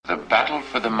battle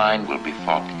for the mind will be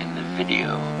fought in the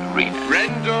video arena.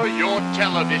 Render your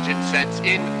television sets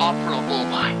inoperable.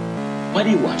 Why do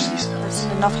you watch these films? I've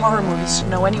seen enough horror movies to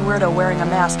know any weirdo wearing a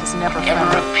mask is never Whatever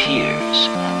friendly. appears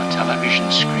on the television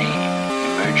screen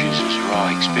emerges as raw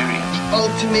experience.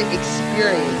 Ultimate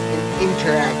experience in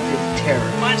interactive terror.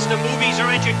 Monster movies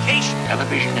are education.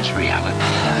 Television is reality.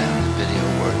 The video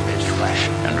word made flesh.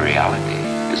 And reality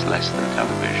is less than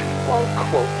television. Won't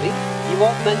quote me. You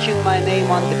won't mention my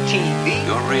name on the TV.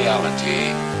 Your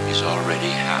reality is already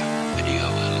half video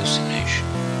hallucination.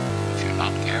 If you're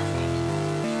not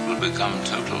careful, become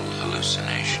total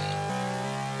hallucination.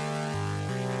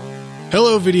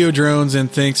 Hello, Video Drones, and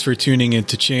thanks for tuning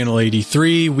into Channel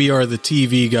 83. We are the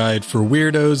TV guide for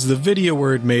weirdos, the video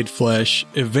word made flesh,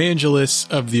 evangelists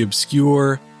of the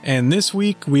obscure, and this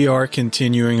week we are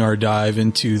continuing our dive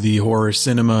into the horror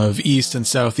cinema of East and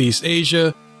Southeast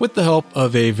Asia with the help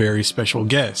of a very special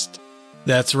guest.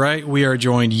 That's right, we are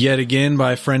joined yet again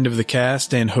by a friend of the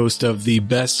cast and host of the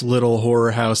Best Little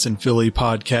Horror House in Philly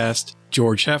podcast,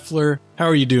 George Heffler. How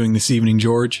are you doing this evening,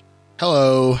 George?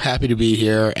 Hello, happy to be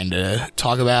here and to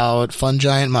talk about fun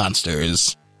giant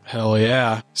monsters. Hell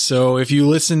yeah. So if you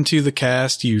listen to the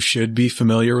cast, you should be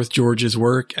familiar with George's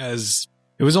work, as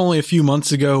it was only a few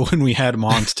months ago when we had him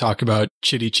on to talk about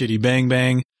Chitty Chitty Bang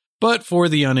Bang. But for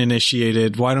the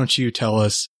uninitiated, why don't you tell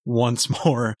us once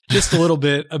more just a little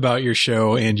bit about your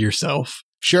show and yourself?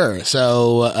 Sure.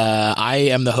 So, I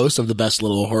am the host of the Best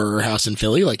Little Horror House in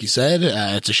Philly, like you said.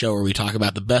 It's a show where we talk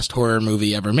about the best horror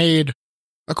movie ever made,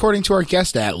 according to our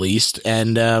guest at least.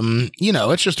 And,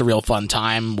 it's just a real fun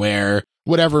time where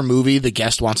whatever movie the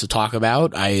guest wants to talk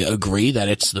about, I agree that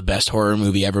it's the best horror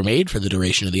movie ever made for the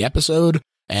duration of the episode.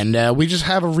 And, we just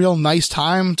have a real nice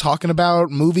time talking about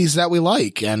movies that we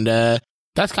like. And,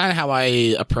 that's kind of how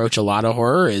I approach a lot of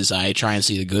horror, is I try and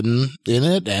see the good in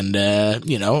it. And,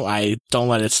 I don't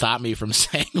let it stop me from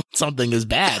saying something is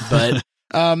bad. But,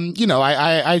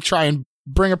 I try and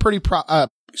bring a pretty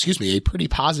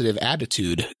positive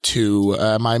attitude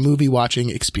to, my movie watching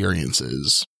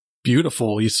experiences.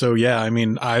 Beautiful. So yeah, I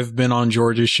mean, I've been on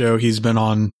George's show. He's been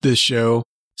on this show,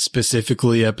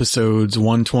 specifically episodes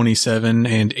 127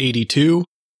 and 82.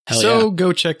 Hell yeah.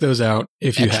 Go check those out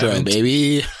if you haven't.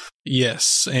 Baby.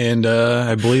 Yes, and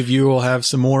I believe you will have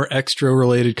some more extra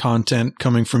related content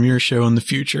coming from your show in the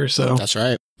future, so that's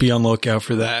right. Be on the lookout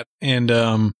for that.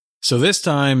 And so this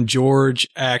time, George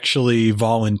actually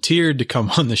volunteered to come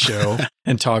on the show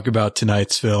and talk about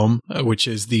tonight's film, which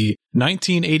is the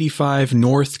 1985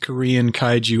 North Korean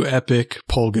kaiju epic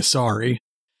Pulgasari.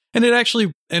 And it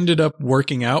actually ended up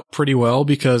working out pretty well,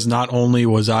 because not only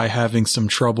was I having some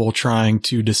trouble trying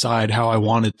to decide how I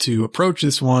wanted to approach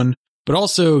this one, but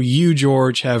also you,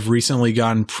 George, have recently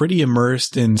gotten pretty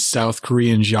immersed in South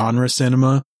Korean genre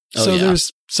cinema. So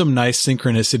there's some nice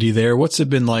synchronicity there. What's it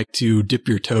been like to dip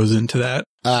your toes into that?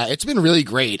 It's been really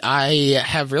great. I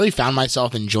have really found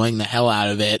myself enjoying the hell out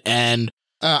of it. And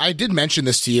I did mention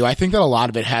this to you. I think that a lot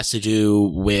of it has to do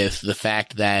with the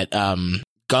fact that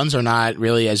guns are not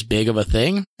really as big of a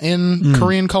thing in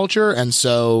Korean culture. And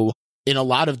so in a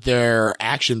lot of their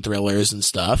action thrillers and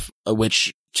stuff,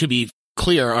 which, to be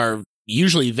clear, are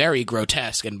usually very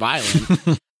grotesque and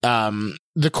violent,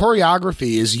 the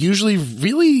choreography is usually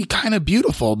really kind of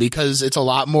beautiful, because it's a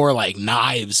lot more like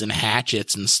knives and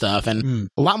hatchets and stuff, and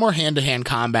a lot more hand-to-hand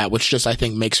combat, which just, I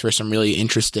think, makes for some really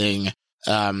interesting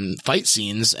fight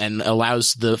scenes and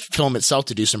allows the film itself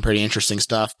to do some pretty interesting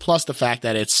stuff. Plus the fact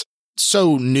that it's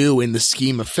so new in the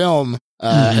scheme of film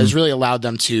has really allowed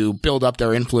them to build up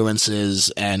their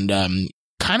influences and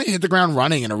kind of hit the ground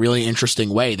running in a really interesting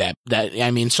way. That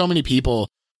I mean, so many people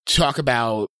talk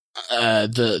about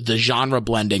the genre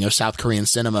blending of South Korean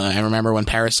cinema. I remember when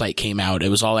Parasite came out, it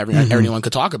was all everyone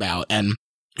could talk about. And,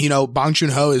 Bong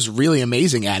Joon-ho is really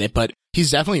amazing at it, but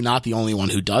he's definitely not the only one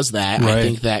who does that. Right. I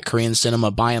think that Korean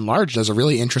cinema, by and large, does a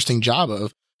really interesting job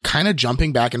of kind of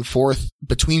jumping back and forth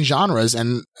between genres.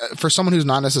 And for someone who's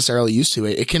not necessarily used to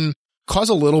it, it can cause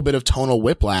a little bit of tonal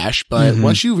whiplash. But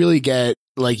once you really get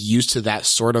used to that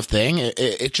sort of thing,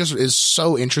 it just is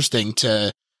so interesting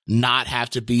to not have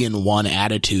to be in one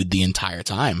attitude the entire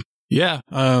time. Yeah.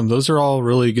 Those are all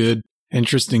really good,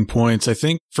 interesting points. I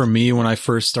think for me, when I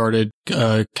first started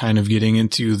kind of getting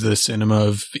into the cinema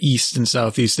of East and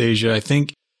Southeast Asia, I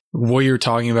think what you're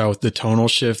talking about with the tonal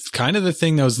shift, kind of the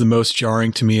thing that was the most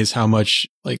jarring to me is how much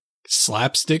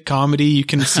slapstick comedy you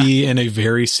can see in a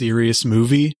very serious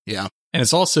movie. Yeah. And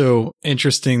it's also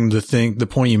interesting the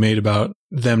point you made about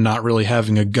them not really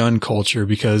having a gun culture,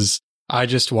 because I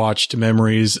just watched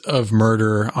Memories of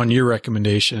Murder on your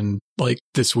recommendation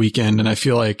this weekend, and I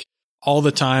feel like all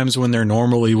the times when there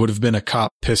normally would have been a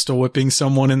cop pistol whipping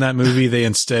someone in that movie, they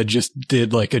instead just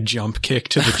did like a jump kick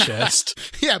to the chest.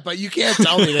 Yeah, but you can't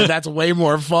tell me that that's way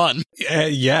more fun.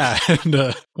 Yeah,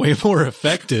 and way more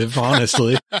effective,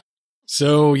 honestly.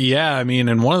 So, yeah, I mean,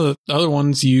 and one of the other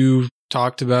ones you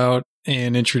talked about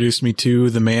and introduced me to,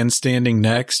 The Man Standing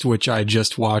Next, which I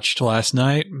just watched last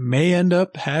night, may end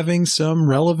up having some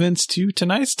relevance to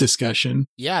tonight's discussion.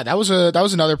 Yeah, that was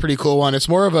another pretty cool one. It's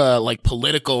more of a like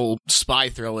political spy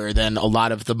thriller than a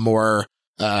lot of the more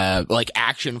like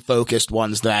action focused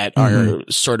ones that are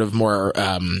sort of more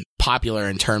popular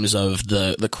in terms of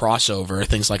the crossover,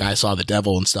 things like I Saw the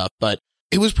Devil and stuff. But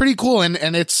it was pretty cool, and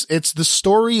it's the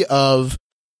story of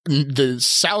the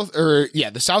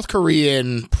South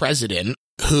Korean president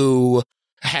who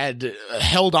had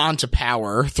held on to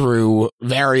power through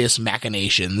various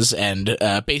machinations and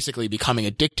basically becoming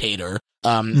a dictator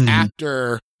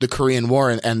after the Korean War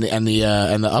and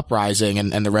the uprising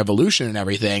and the revolution and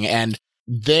everything, and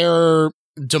their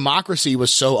democracy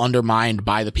was so undermined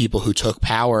by the people who took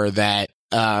power that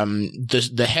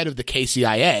the head of the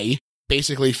KCIA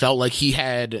basically felt like he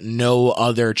had no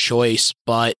other choice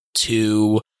but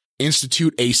to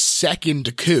institute a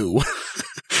second coup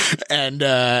and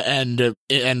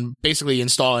basically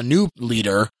install a new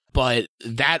leader. But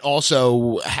that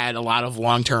also had a lot of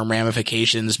long-term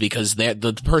ramifications because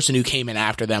the person who came in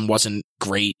after them wasn't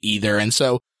great either. And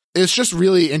so it's just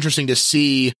really interesting to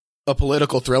see a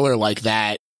political thriller like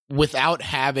that without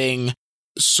having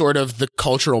sort of the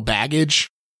cultural baggage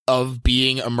of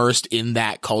being immersed in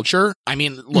that culture. I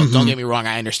mean, look, don't get me wrong.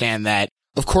 I understand that,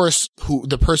 of course,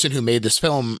 the person who made this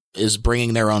film is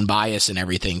bringing their own bias and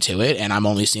everything to it, and I'm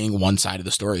only seeing one side of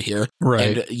the story here.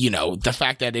 Right. And, you know, the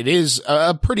fact that it is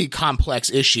a pretty complex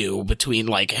issue between,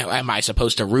 like, am I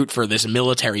supposed to root for this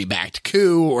military-backed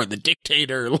coup or the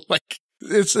dictator? Like,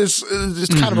 it's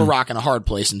kind of a rock and a hard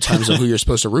place in terms of who you're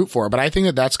supposed to root for, but I think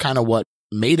that that's kind of what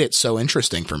made it so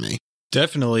interesting for me.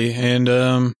 Definitely,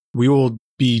 and we will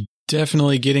be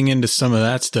definitely getting into some of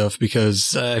that stuff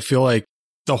because I feel like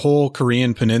the whole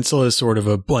Korean peninsula is sort of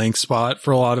a blank spot for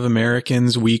a lot of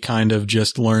Americans. We kind of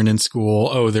just learn in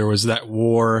school, oh, there was that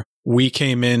war. We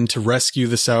came in to rescue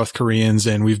the South Koreans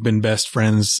and we've been best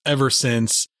friends ever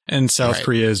since. And South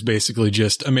Korea is basically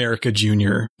just America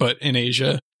Junior, but in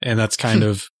Asia. And that's kind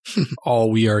of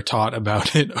all we are taught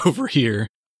about it over here.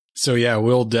 So yeah,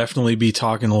 we'll definitely be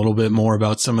talking a little bit more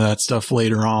about some of that stuff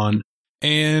later on.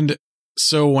 And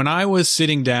so when I was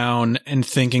sitting down and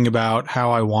thinking about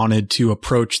how I wanted to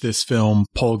approach this film,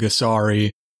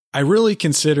 Pulgasari, I really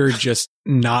considered just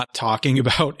not talking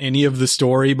about any of the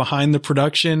story behind the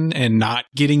production and not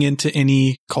getting into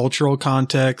any cultural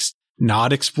context,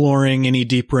 not exploring any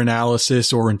deeper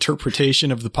analysis or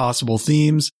interpretation of the possible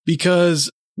themes, because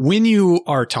when you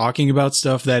are talking about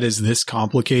stuff that is this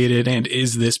complicated and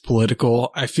is this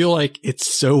political, I feel like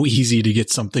it's so easy to get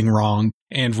something wrong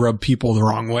and rub people the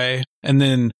wrong way. And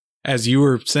then, as you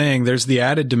were saying, there's the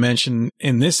added dimension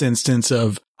in this instance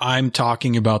of I'm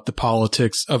talking about the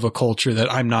politics of a culture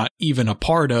that I'm not even a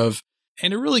part of.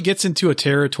 And it really gets into a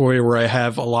territory where I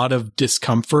have a lot of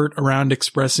discomfort around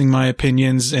expressing my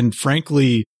opinions. And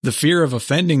frankly, the fear of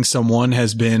offending someone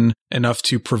has been enough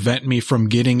to prevent me from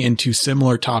getting into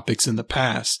similar topics in the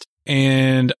past.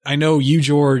 And I know you,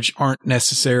 George, aren't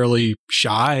necessarily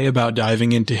shy about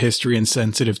diving into history and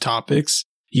sensitive topics.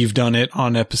 You've done it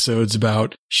on episodes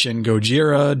about Shin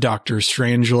Gojira, Dr.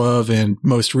 Strangelove, and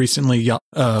most recently, La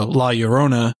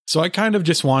Llorona. So I kind of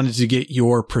just wanted to get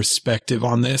your perspective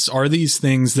on this. Are these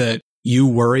things that you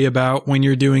worry about when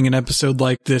you're doing an episode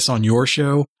like this on your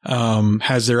show?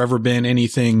 Has there ever been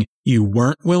anything you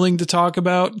weren't willing to talk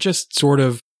about? Just sort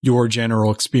of your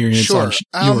general experience on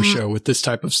your show with this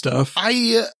type of stuff.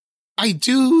 I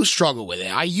do struggle with it.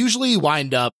 I usually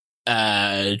wind up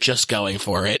just going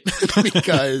for it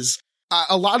because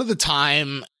a lot of the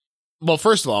time, well,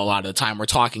 first of all, a lot of the time we're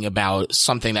talking about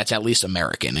something that's at least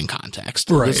American in context.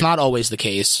 Right. It's not always the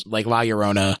case, like La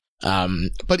Llorona.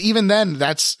 But even then,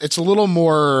 it's a little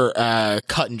more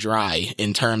cut and dry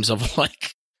in terms of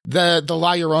like the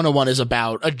La Llorona one is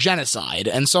about a genocide.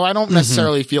 And so I don't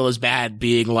necessarily feel as bad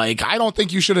being like, I don't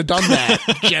think you should have done that,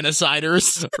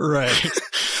 genociders. Right.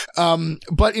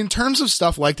 But in terms of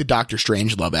stuff like the Dr.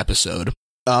 Strangelove episode,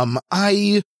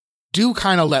 I do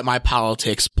kind of let my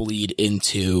politics bleed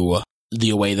into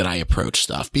the way that I approach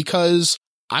stuff because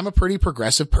I'm a pretty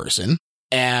progressive person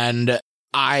and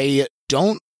I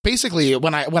don't basically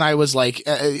when I was like,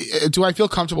 do I feel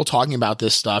comfortable talking about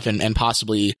this stuff and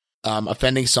possibly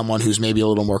offending someone who's maybe a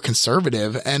little more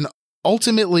conservative? And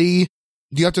ultimately,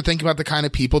 you have to think about the kind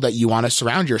of people that you want to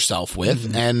surround yourself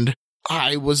with. And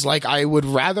I was like, I would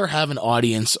rather have an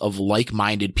audience of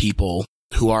like-minded people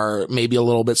who are maybe a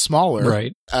little bit smaller,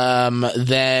 right?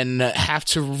 Than have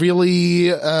to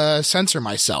really censor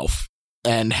myself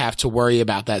and have to worry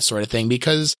about that sort of thing,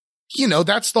 because, you know,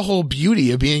 that's the whole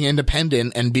beauty of being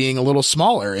independent and being a little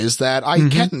smaller, is that I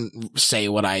can say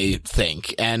what I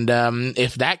think. And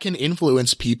if that can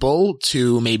influence people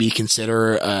to maybe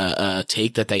consider a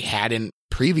take that they hadn't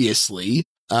previously,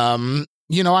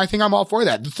 you know, I think I'm all for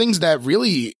that. The things that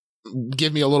really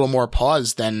give me a little more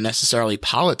pause than necessarily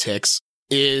politics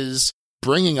is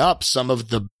bringing up some of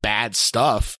the bad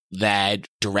stuff that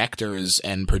directors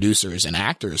and producers and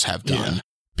actors have done. Yeah.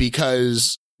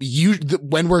 Because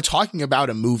when we're talking about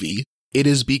a movie, it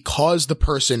is because the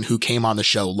person who came on the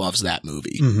show loves that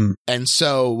movie. And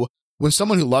so when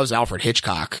someone who loves Alfred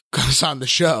Hitchcock comes on the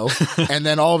show, and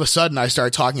then all of a sudden I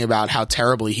start talking about how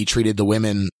terribly he treated the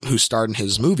women who starred in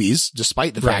his movies,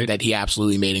 despite the fact that he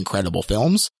absolutely made incredible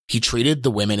films, he treated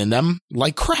the women in them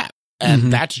like crap.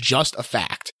 And that's just a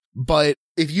fact. But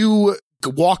if you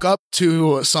walk up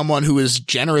to someone who is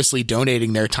generously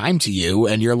donating their time to you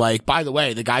and you're like, by the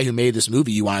way, the guy who made this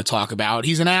movie you want to talk about,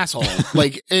 he's an asshole.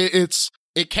 Like,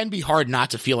 it can be hard not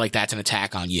to feel like that's an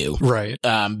attack on you. Right.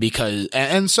 Because,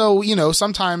 and so, you know,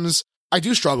 sometimes I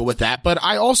do struggle with that, but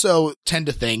I also tend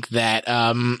to think that,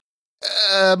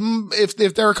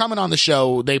 if they're coming on the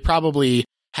show, they probably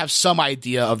have some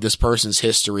idea of this person's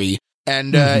history.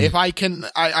 And, if I can,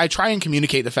 I try and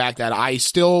communicate the fact that I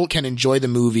still can enjoy the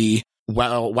movie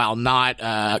while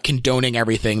not, condoning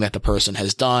everything that the person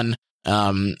has done.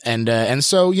 And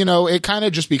so, you know, it kind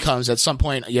of just becomes, at some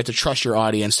point, you have to trust your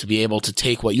audience to be able to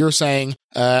take what you're saying,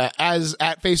 as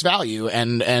at face value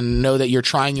and know that you're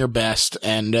trying your best.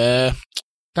 And,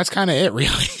 that's kind of it,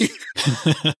 really.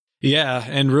 Yeah.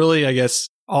 And really, I guess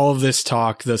all of this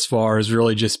talk thus far has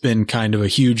really just been kind of a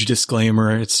huge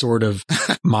disclaimer. It's sort of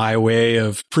my way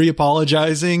of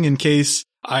pre-apologizing in case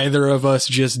either of us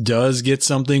just does get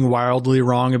something wildly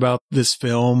wrong about this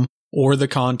film or the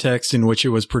context in which it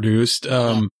was produced.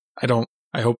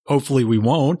 Hopefully we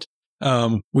won't.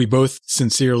 We both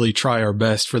sincerely try our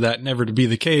best for that never to be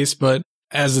the case, but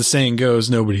as the saying goes,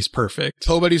 nobody's perfect.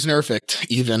 Nobody's perfect,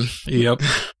 even. Yep.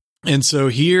 And so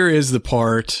here is the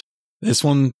part.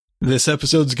 This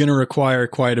episode's going to require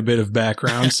quite a bit of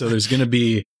background, so there's going to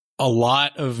be a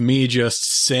lot of me just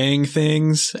saying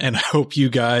things, and I hope you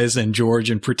guys, and George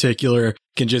in particular,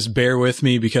 can just bear with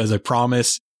me, because I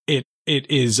promise it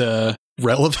is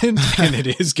relevant and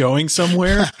it is going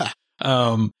somewhere.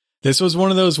 This was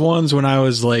one of those ones when I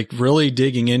was like really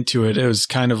digging into it. It was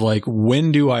kind of like,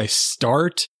 when do I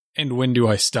start and when do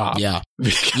I stop? Yeah.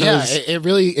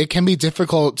 It can be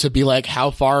difficult to be like, how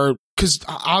far, because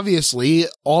obviously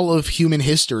all of human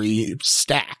history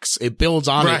stacks. It builds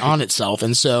on itself.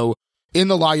 And so in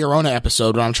the La Llorona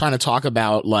episode, when I'm trying to talk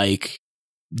about like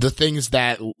the things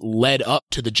that led up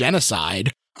to the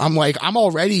genocide, I'm like, I'm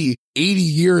already 80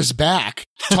 years back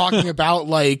talking about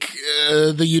like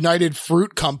the United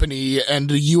Fruit Company and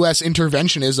the U.S.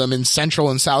 interventionism in Central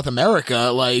and South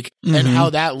America, like, and how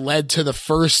that led to the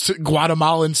first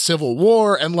Guatemalan Civil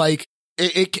War. And like,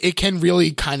 it can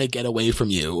really kind of get away from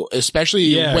you,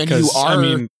 especially when you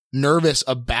are nervous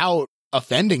about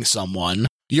offending someone.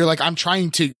 You're like, I'm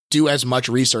trying to do as much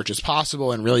research as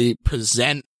possible and really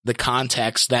present the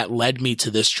context that led me to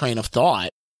this train of thought.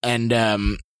 And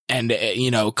you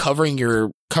know, covering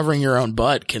your own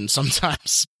butt can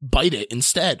sometimes bite it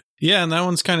instead. Yeah, and that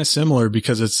one's kind of similar,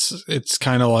 because it's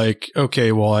kind of like,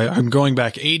 okay, well, I'm going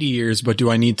back 80 years, but do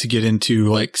I need to get into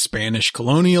like Spanish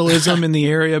colonialism in the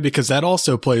area? Because that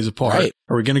also plays a part. Right.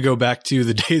 Are we going to go back to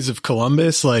the days of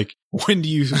Columbus? Like, when do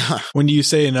you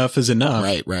say enough is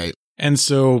enough? Right. And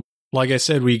so, like I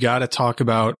said, we got to talk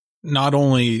about not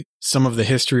only some of the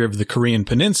history of the Korean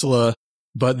Peninsula,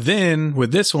 but then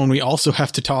with this one, we also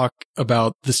have to talk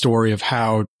about the story of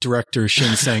how director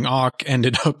Shin Sang-ok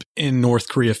ended up in North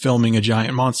Korea filming a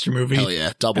giant monster movie. Hell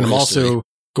yeah, double And I'm history. also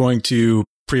going to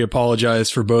pre-apologize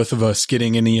for both of us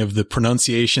getting any of the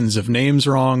pronunciations of names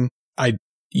wrong.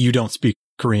 You don't speak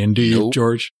Korean, do you, Nope.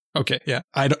 George? Okay, yeah,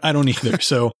 I don't either.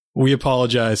 So we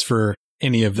apologize for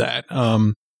any of that.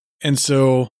 And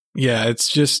so, yeah,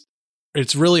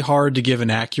 it's really hard to give an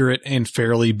accurate and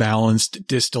fairly balanced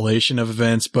distillation of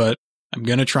events, but I'm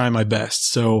going to try my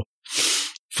best. So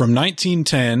from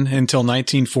 1910 until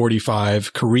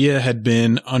 1945, Korea had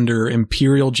been under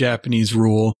Imperial Japanese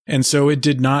rule, and so it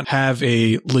did not have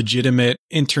a legitimate,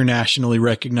 internationally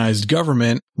recognized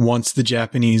government once the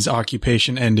Japanese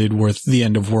occupation ended with the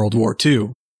end of World War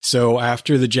II. So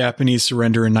after the Japanese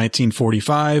surrender in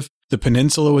 1945, the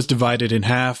peninsula was divided in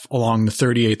half along the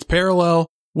 38th parallel,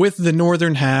 with the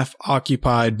northern half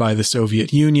occupied by the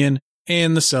Soviet Union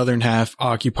and the southern half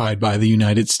occupied by the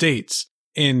United States.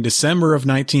 In December of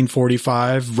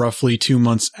 1945, roughly 2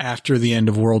 months after the end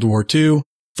of World War II,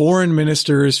 foreign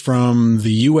ministers from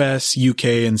the US,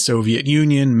 UK, and Soviet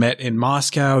Union met in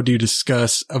Moscow to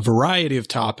discuss a variety of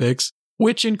topics,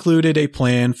 which included a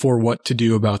plan for what to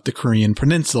do about the Korean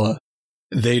Peninsula.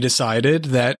 They decided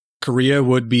that Korea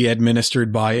would be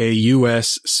administered by a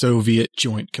US-Soviet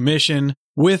joint commission,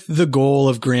 with the goal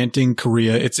of granting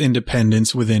Korea its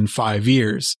independence within 5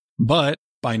 years. But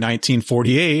by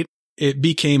 1948, it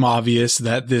became obvious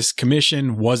that this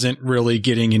commission wasn't really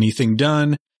getting anything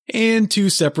done, and 2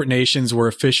 separate nations were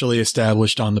officially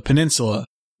established on the peninsula.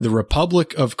 The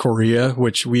Republic of Korea,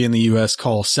 which we in the US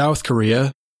call South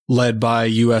Korea, led by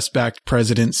US-backed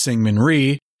President Syngman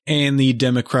Rhee, and the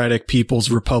Democratic People's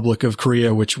Republic of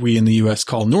Korea, which we in the US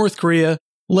call North Korea,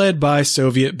 led by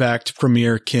Soviet-backed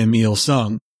Premier Kim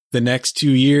Il-sung. The next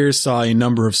 2 years saw a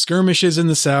number of skirmishes in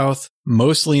the south,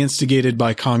 mostly instigated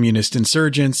by communist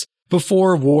insurgents,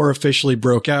 before war officially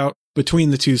broke out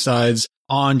between the two sides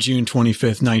on June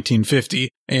 25th, 1950.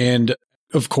 And,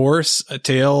 of course, a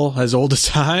tale as old as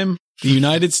time, the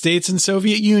United States and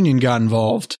Soviet Union got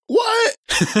involved. What?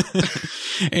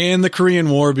 And the Korean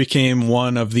War became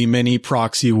one of the many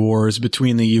proxy wars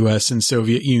between the US and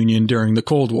Soviet Union during the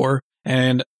Cold War.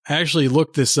 And I actually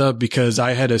looked this up because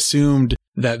I had assumed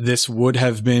that this would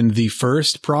have been the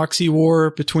first proxy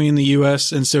war between the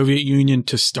US and Soviet Union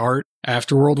to start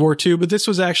after World War II, but this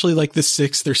was actually like the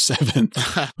 6th or 7th.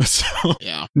 So,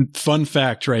 yeah. Fun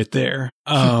fact right there.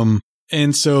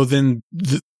 And so then,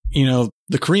 the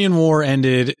Korean War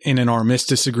ended in an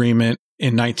armistice agreement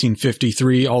in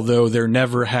 1953, although there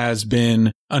never has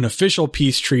been an official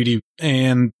peace treaty,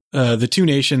 and the two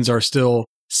nations are still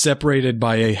separated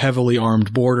by a heavily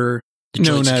armed border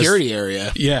Joint Security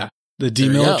Area. Yeah. The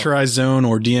Demilitarized Zone,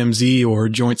 or DMZ, or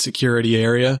Joint Security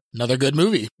Area. Another good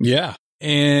movie. Yeah.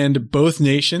 And both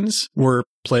nations were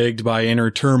plagued by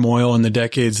inner turmoil in the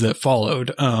decades that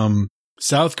followed.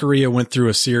 South Korea went through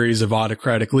a series of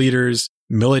autocratic leaders,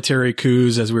 military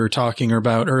coups, as we were talking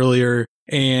about earlier,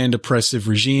 and oppressive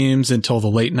regimes until the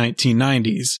late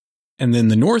 1990s. And then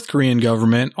the North Korean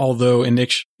government, although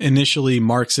initially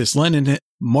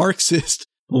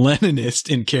Marxist-Leninist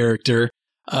in character,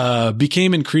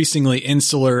 became increasingly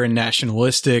insular and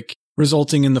nationalistic,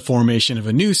 resulting in the formation of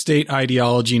a new state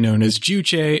ideology known as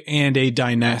Juche and a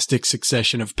dynastic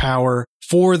succession of power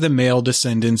for the male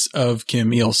descendants of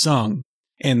Kim Il-sung.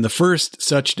 And the first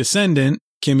such descendant,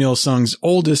 Kim Il-sung's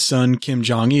oldest son, Kim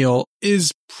Jong-il,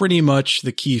 is pretty much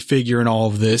the key figure in all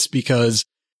of this because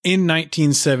in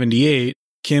 1978,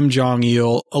 Kim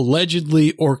Jong-il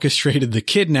allegedly orchestrated the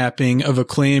kidnapping of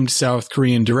acclaimed South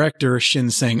Korean director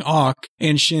Shin Sang-ok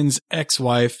and Shin's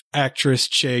ex-wife, actress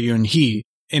Chae Yun-hee,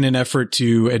 in an effort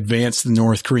to advance the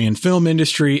North Korean film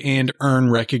industry and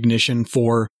earn recognition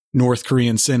for North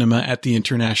Korean cinema at the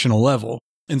international level.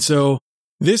 And so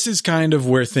this is kind of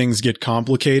where things get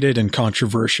complicated and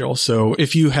controversial. So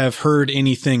if you have heard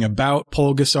anything about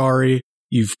Pulgasari,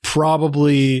 you've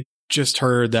probably just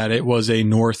heard that it was a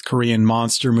North Korean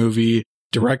monster movie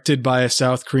directed by a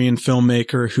South Korean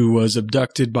filmmaker who was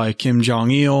abducted by Kim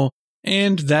Jong-il,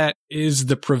 and that is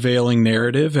the prevailing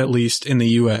narrative, at least in the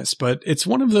US. But it's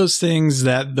one of those things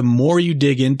that the more you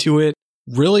dig into it,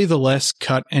 really the less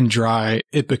cut and dry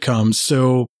it becomes.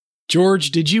 So,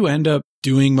 George, did you end up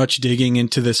doing much digging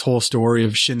into this whole story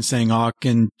of Shin Sang-ok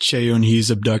and Chae Yun-hee's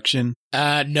abduction?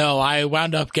 No, I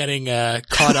wound up getting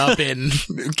caught up in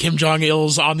Kim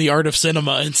Jong-il's On the Art of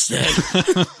Cinema instead.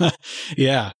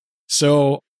 Yeah.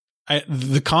 So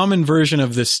the common version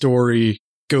of this story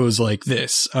goes like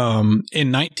this. In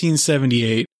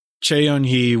 1978, Chae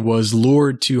Yun-hee was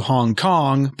lured to Hong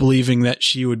Kong, believing that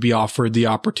she would be offered the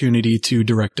opportunity to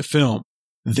direct a film.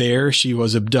 There, she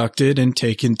was abducted and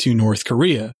taken to North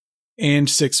Korea. And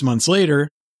 6 months later,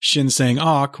 Shin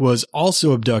Sang-ok was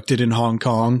also abducted in Hong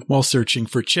Kong while searching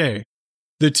for Chae.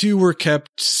 The two were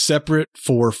kept separate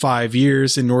for 5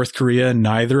 years in North Korea,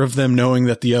 neither of them knowing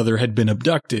that the other had been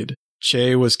abducted.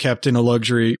 Chae was kept in a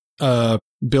luxury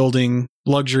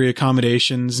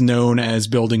accommodations known as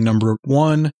Building Number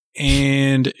 1,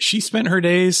 and she spent her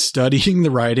days studying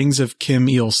the writings of Kim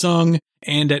Il-sung,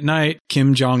 and at night,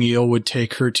 Kim Jong-il would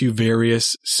take her to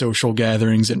various social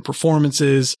gatherings and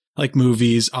performances, like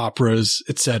movies, operas,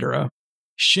 etc.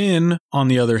 Shin, on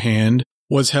the other hand,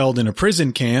 was held in a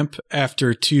prison camp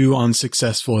after 2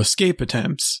 unsuccessful escape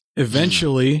attempts.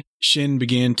 Eventually, Shin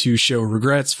began to show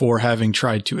regrets for having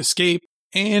tried to escape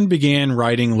and began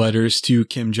writing letters to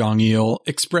Kim Jong-il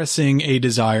expressing a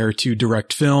desire to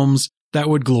direct films that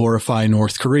would glorify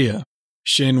North Korea.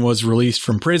 Shin was released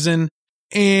from prison.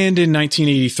 And in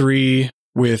 1983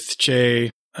 with Che,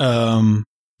 in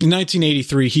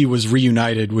 1983, he was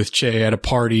reunited with Che at a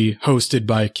party hosted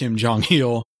by Kim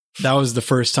Jong-il. That was the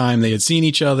first time they had seen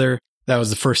each other. That was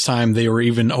the first time they were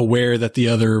even aware that the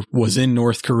other was in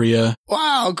North Korea.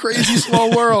 Wow, crazy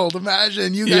small world.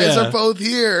 Imagine you guys are both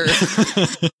here.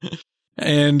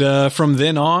 And from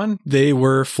then on, they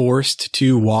were forced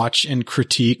to watch and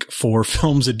critique 4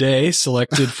 films a day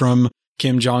selected from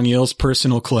Kim Jong-il's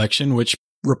personal collection, which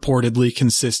reportedly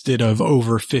consisted of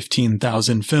over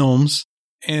 15,000 films.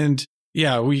 And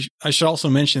yeah, I should also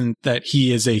mention that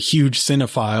he is a huge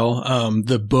cinephile.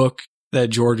 The book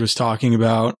that George was talking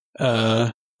about,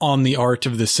 on the art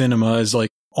of the cinema is like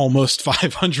almost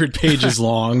 500 pages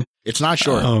long. It's not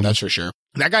short, that's for sure.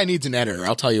 That guy needs an editor,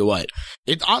 I'll tell you what.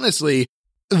 It honestly,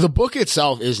 the book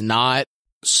itself is not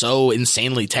so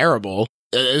insanely terrible.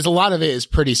 A lot of it is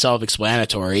pretty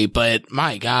self-explanatory, but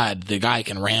my God, the guy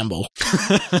can ramble.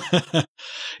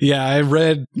 Yeah, I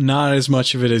read not as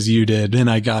much of it as you did, and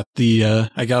I got the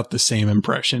same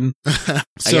impression. I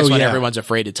guess when everyone's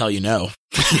afraid to tell you no,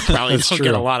 you probably don't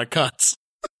get a lot of cuts.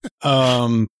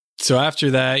 So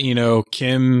after that,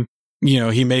 Kim,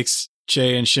 he makes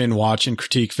Che and Shin watch and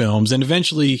critique films, and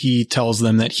eventually he tells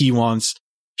them that he wants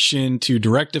Shin to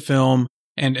direct a film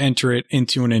and enter it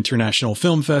into an international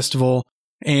film festival.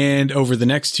 And over the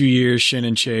next 2 years, Shin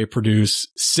and Che produce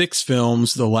 6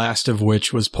 films, the last of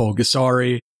which was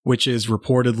Pulgasari, which is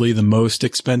reportedly the most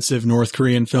expensive North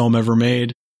Korean film ever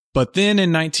made. But then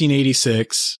in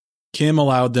 1986, Kim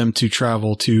allowed them to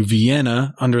travel to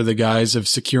Vienna under the guise of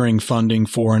securing funding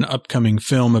for an upcoming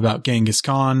film about Genghis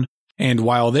Khan. And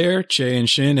while there, Che and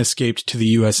Shin escaped to the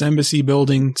U.S. Embassy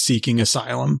building seeking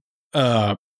asylum.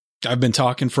 I've been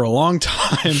talking for a long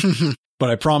time, but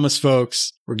I promise,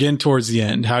 folks, we're getting towards the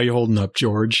end. How you holding up,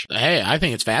 George? Hey, I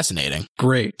think it's fascinating.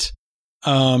 Great.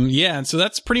 Yeah, and so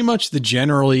that's pretty much the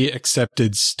generally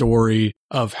accepted story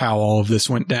of how all of this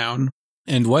went down.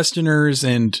 And Westerners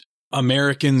and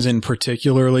Americans in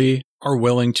particularly are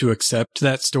willing to accept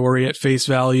that story at face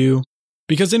value.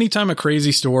 Because anytime a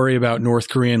crazy story about North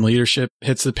Korean leadership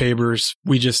hits the papers,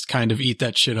 we just kind of eat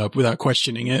that shit up without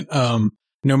questioning it.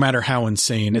 No matter how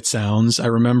insane it sounds. I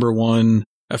remember one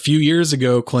a few years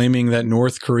ago claiming that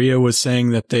North Korea was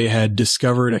saying that they had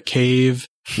discovered a cave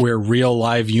where real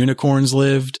live unicorns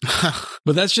lived.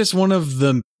 But that's just one of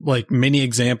the many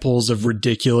examples of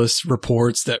ridiculous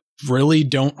reports that really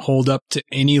don't hold up to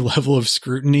any level of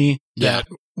scrutiny that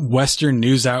Western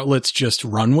news outlets just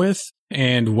run with.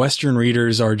 And Western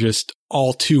readers are just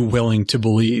all too willing to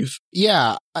believe.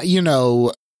 Yeah,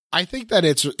 I think that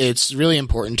it's really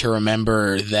important to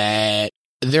remember that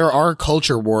there are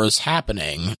culture wars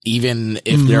happening, even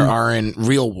if there aren't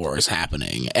real wars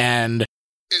happening. And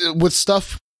with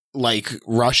stuff like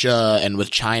Russia and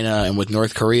with China and with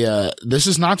North Korea, this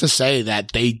is not to say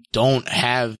that they don't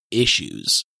have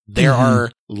issues. There are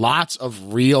lots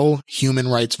of real human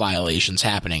rights violations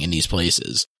happening in these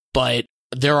places. But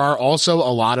there are also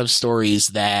a lot of stories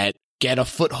that get a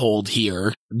foothold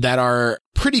here that are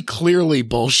pretty clearly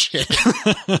bullshit.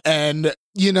 And,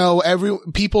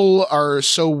 people are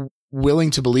so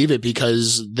willing to believe it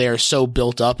because they're so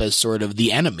built up as sort of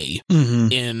the enemy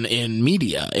in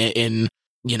media, in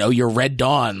your Red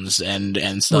Dawns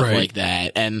and stuff like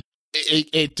that. And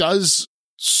it does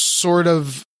sort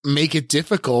of make it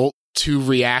difficult to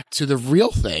react to the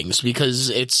real things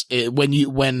because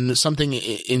when something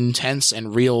intense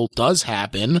and real does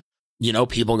happen,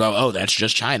 people go, oh, that's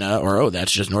just China, or oh,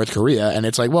 that's just North Korea. And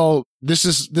it's like, well, this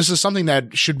is something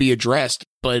that should be addressed,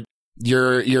 but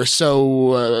you're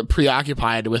so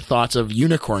preoccupied with thoughts of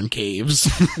unicorn caves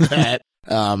that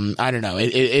I don't know.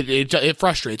 It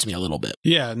frustrates me a little bit.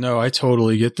 Yeah, no, I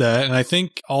totally get that. And I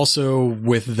think also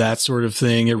with that sort of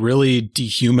thing, it really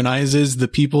dehumanizes the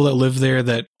people that live there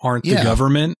that aren't the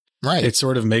government. Right. It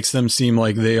sort of makes them seem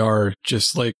like they are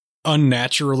just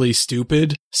unnaturally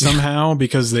stupid somehow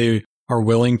because they are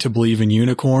willing to believe in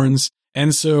unicorns.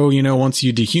 And so, once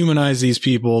you dehumanize these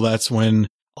people, that's when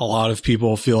a lot of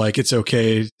people feel like it's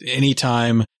okay.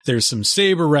 Anytime there's some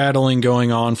saber rattling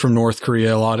going on from North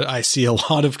Korea, I see a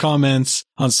lot of comments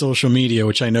on social media,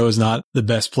 which I know is not the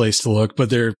best place to look, but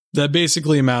that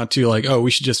basically amount to oh,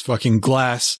 we should just fucking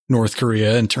glass North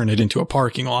Korea and turn it into a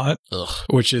parking lot. Ugh,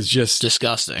 which is just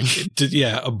disgusting.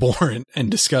 Abhorrent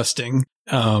and disgusting.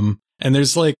 And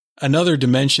there's another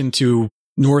dimension to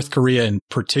North Korea in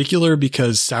particular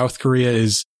because South Korea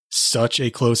is such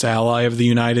a close ally of the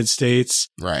United States.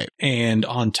 Right. And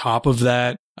on top of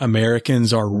that,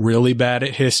 Americans are really bad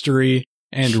at history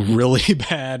and really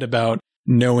bad about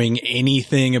knowing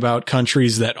anything about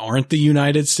countries that aren't the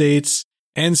United States.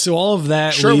 And so all of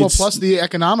that Sure, leads... well, plus the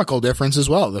economical difference as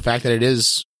well. The fact that it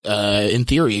is, in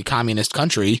theory, a communist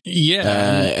country.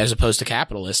 Yeah. As opposed to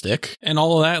capitalistic. And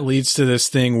all of that leads to this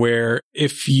thing where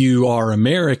if you are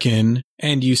American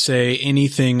and you say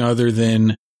anything other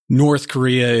than North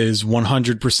Korea is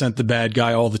 100% the bad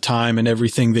guy all the time and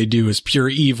everything they do is pure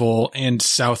evil, and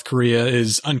South Korea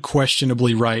is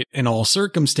unquestionably right in all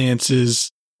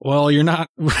circumstances, well, you're not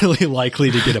really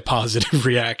likely to get a positive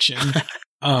reaction.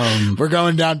 We're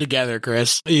going down together,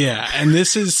 Chris. Yeah. And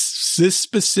this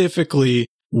specifically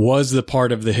was the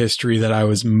part of the history that I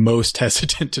was most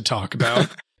hesitant to talk about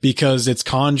because it's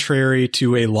contrary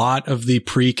to a lot of the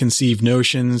preconceived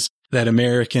notions that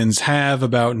Americans have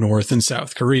about North and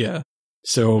South Korea.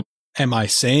 So am I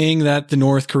saying that the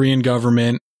North Korean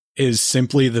government is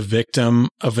simply the victim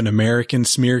of an American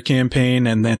smear campaign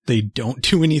and that they don't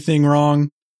do anything wrong?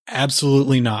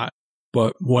 Absolutely not.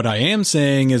 But what I am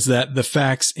saying is that the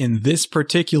facts in this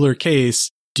particular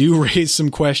case do raise some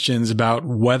questions about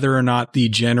whether or not the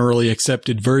generally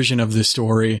accepted version of the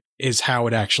story is how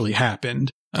it actually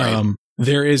happened. Right.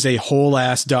 There is a whole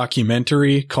ass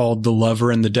documentary called The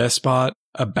Lover and the Despot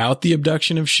about the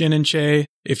abduction of Shin and Che.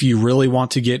 If you really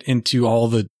want to get into all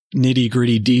the nitty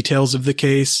gritty details of the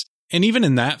case. And even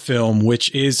in that film,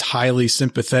 which is highly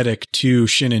sympathetic to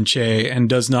Shin and Che and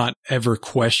does not ever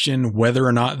question whether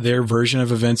or not their version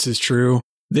of events is true,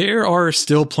 there are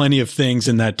still plenty of things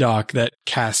in that doc that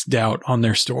cast doubt on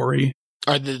their story.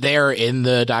 Are they in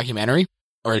the documentary?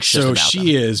 Or it's just so about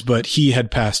she them? is, but he had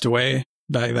passed away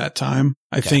by that time.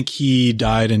 I think he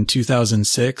died in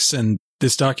 2006, and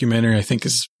this documentary, I think,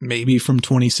 is maybe from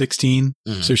 2016.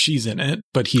 Mhm. So she's in it,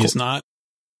 but he is not.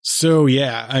 So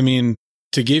yeah, I mean,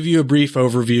 to give you a brief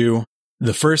overview,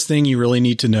 the first thing you really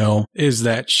need to know is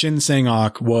that Shin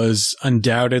Sang-ok was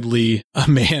undoubtedly a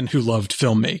man who loved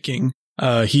filmmaking.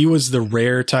 He was the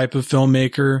rare type of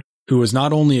filmmaker who was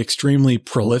not only extremely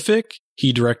prolific,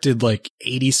 he directed like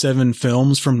 87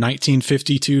 films from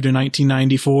 1952 to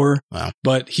 1994. Wow.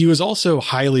 But he was also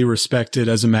highly respected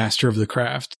as a master of the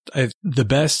craft. The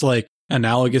best like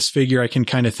analogous figure I can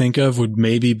kind of think of would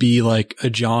maybe be like a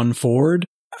John Ford.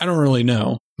 I don't really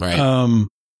know. Right.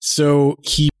 So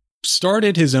he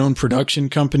started his own production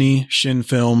company, Shin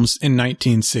Films, in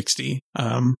 1960.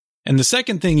 And the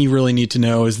second thing you really need to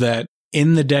know is that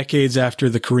in the decades after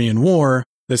the Korean War,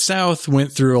 the South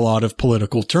went through a lot of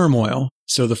political turmoil.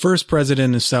 So the first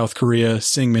president of South Korea,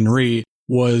 Syngman Rhee,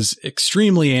 was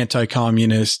extremely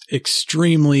anti-communist,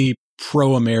 extremely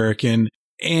pro-American,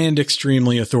 and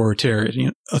extremely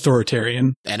authoritarian.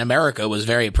 And America was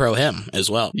very pro him as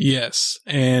well. Yes.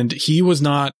 And he was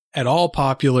not at all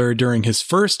popular during his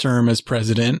first term as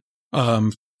president,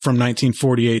 from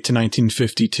 1948 to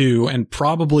 1952, and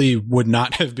probably would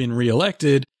not have been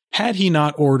reelected had he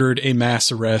not ordered a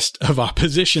mass arrest of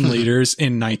opposition leaders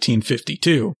in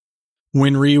 1952.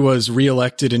 When Rhee was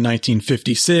reelected in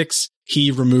 1956,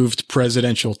 he removed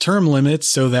presidential term limits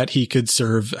so that he could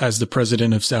serve as the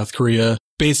president of South Korea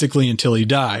basically until he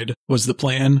died, was the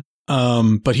plan.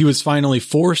 But he was finally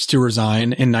forced to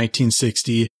resign in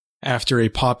 1960 after a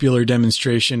popular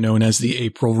demonstration known as the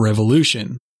April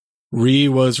Revolution. Rhee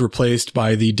was replaced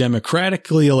by the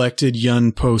democratically elected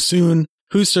Yoon Po-soon,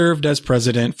 who served as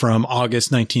president from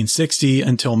August 1960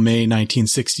 until May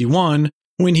 1961,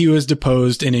 when he was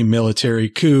deposed in a military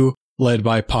coup led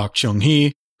by Park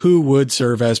Chung-hee, who would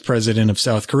serve as president of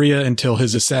South Korea until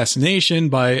his assassination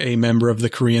by a member of the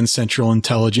Korean Central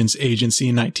Intelligence Agency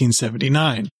in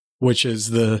 1979, which is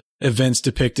the events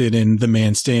depicted in The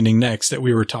Man Standing Next that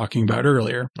we were talking about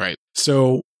earlier. Right.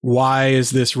 So why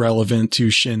is this relevant to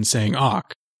Shin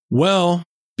Sang-ok? Well,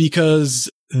 because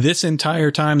this entire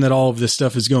time that all of this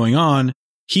stuff is going on,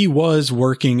 he was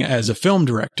working as a film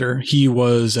director. He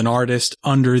was an artist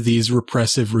under these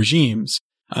repressive regimes.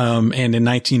 And in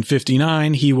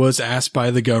 1959, he was asked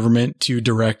by the government to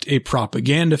direct a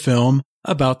propaganda film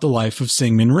about the life of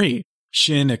Syngman Rhee.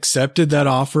 Shin accepted that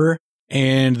offer,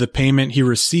 and the payment he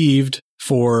received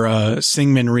for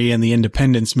Syngman Rhee and the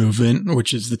Independence Movement,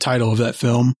 which is the title of that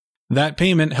film, that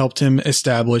payment helped him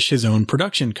establish his own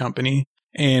production company.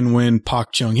 And when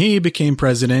Park Chung-hee became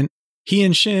president, he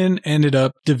and Shin ended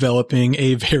up developing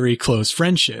a very close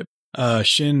friendship.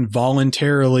 Shin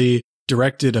voluntarily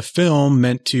directed a film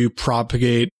meant to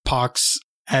propagate Park's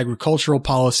agricultural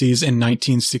policies in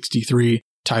 1963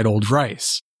 titled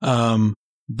Rice.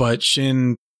 But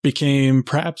Shin became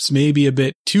perhaps maybe a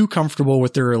bit too comfortable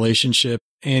with their relationship,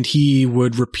 and he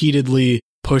would repeatedly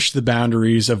push the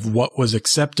boundaries of what was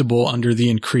acceptable under the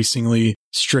increasingly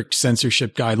strict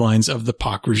censorship guidelines of the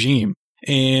Park regime.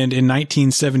 And in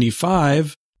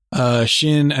 1975,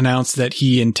 Shin announced that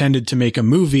he intended to make a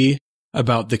movie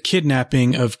about the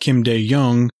kidnapping of Kim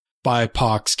Dae-jung by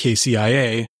Park's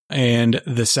KCIA, and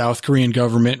the South Korean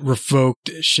government revoked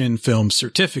Shin Film's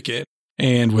certificate.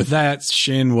 And with that,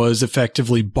 Shin was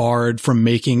effectively barred from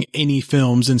making any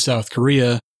films in South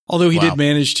Korea, although he did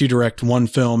manage to direct one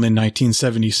film in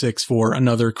 1976 for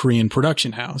another Korean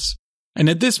production house. And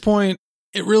at this point,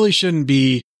 it really shouldn't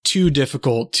be too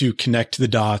difficult to connect the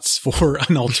dots for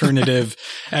an alternative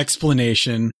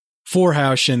explanation for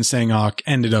how Shin Sang-ok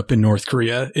ended up in North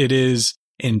Korea. It is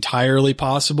entirely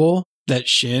possible that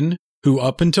Shin, who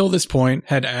up until this point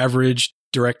had averaged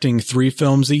directing 3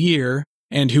 films a year,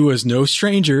 and who was no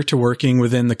stranger to working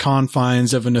within the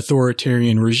confines of an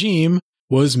authoritarian regime,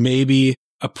 was maybe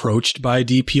approached by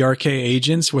DPRK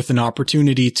agents with an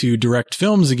opportunity to direct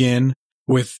films again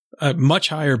with much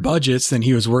higher budgets than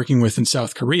he was working with in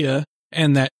South Korea,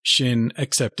 and that Shin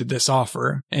accepted this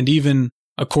offer. And even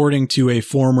according to a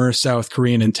former South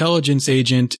Korean intelligence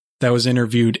agent that was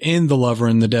interviewed in The Lover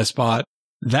and the Despot,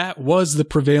 that was the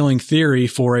prevailing theory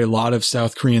for a lot of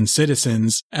South Korean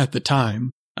citizens at the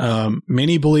time.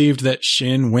 Many believed that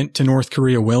Shin went to North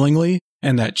Korea willingly,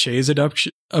 and that Che's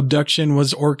abduction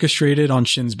was orchestrated on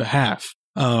Shin's behalf.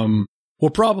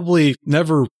 We'll probably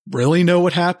never really know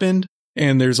what happened,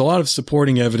 and there's a lot of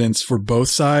supporting evidence for both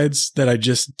sides that I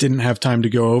just didn't have time to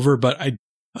go over, but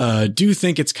I do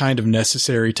think it's kind of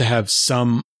necessary to have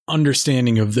some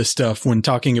understanding of this stuff when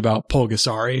talking about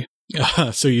Pulgasari.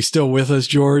 So you still with us,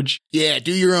 George? Yeah,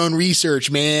 do your own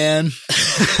research, man.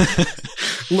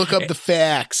 Look up the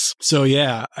facts. So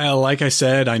yeah, like I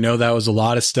said, I know that was a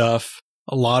lot of stuff,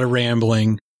 a lot of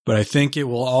rambling, but I think it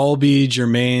will all be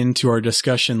germane to our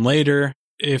discussion later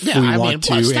if we want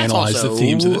to analyze the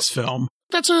themes of this film.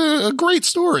 That's a great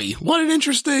story. What an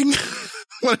interesting,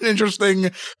 what an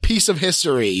interesting piece of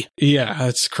history. Yeah,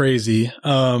 that's crazy.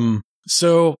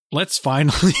 So let's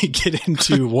finally get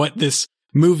into what this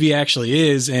movie actually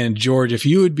is. And George, if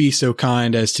you would be so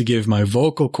kind as to give my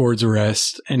vocal cords a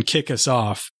rest and kick us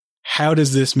off, how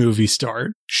does this movie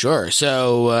start? Sure.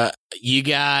 So you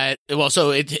got,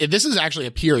 this is actually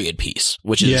a period piece,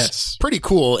 which is pretty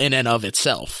cool in and of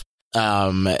itself.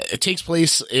 It takes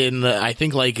place in, I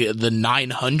think, like the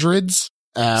 900s.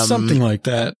 Something like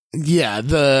that. Yeah,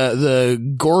 the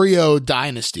Goryeo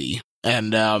dynasty.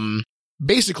 And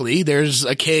basically, there's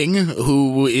a king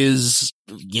who is,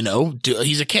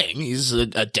 he's a king. He's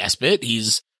a despot.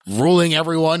 He's ruling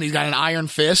everyone. He's got an iron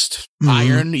fist,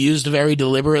 iron used very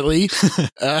deliberately.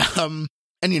 And,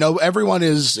 everyone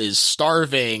is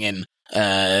starving. And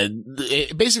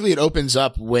it opens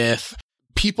up with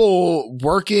people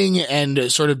working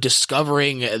and sort of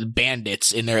discovering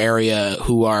bandits in their area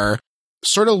who are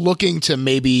sort of looking to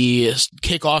maybe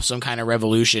kick off some kind of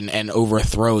revolution and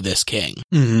overthrow this king.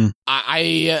 Mm-hmm.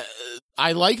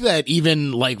 I like that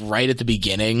even like right at the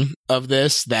beginning of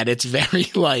this, that it's very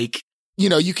like,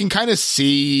 you can kind of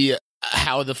see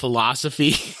how the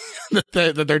philosophy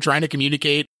that they're trying to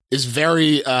communicate is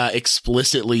very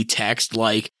explicitly text,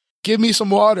 like, give me some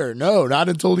water. No, not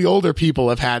until the older people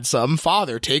have had some.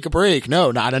 Father, take a break.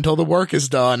 No, not until the work is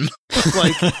done.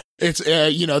 Like, it's,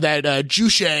 that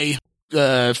Juche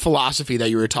philosophy that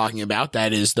you were talking about,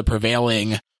 that is the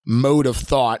prevailing mode of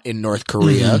thought in North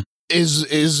Korea,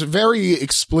 is very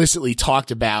explicitly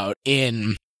talked about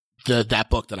in that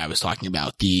book that I was talking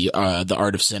about, the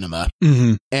Art of Cinema.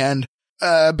 Mm-hmm. And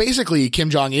basically, Kim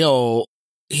Jong-il,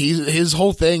 his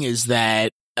whole thing is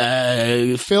that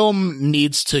film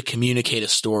needs to communicate a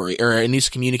story, or it needs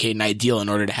to communicate an ideal in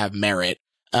order to have merit.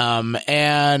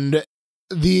 And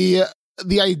the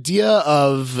idea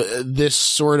of this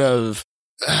sort of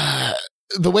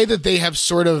the way that they have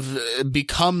sort of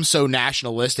become so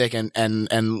nationalistic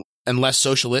and less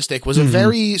socialistic was a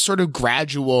very sort of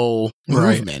gradual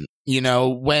movement.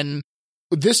 When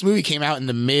this movie came out in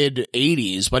the mid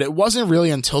 80s, but it wasn't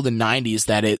really until the 90s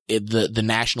that the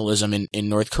nationalism in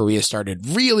North Korea started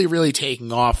really, really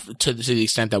taking off to the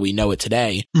extent that we know it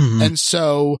today. Mm-hmm. And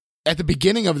so at the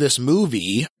beginning of this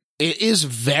movie, it is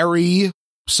very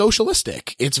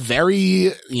socialistic. It's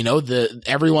very,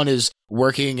 everyone is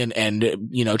working and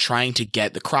trying to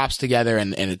get the crops together,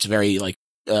 and it's very like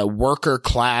worker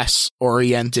class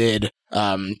oriented.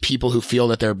 People who feel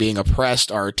that they're being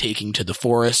oppressed are taking to the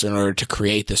forest in order to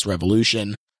create this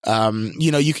revolution.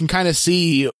 You can kind of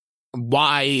see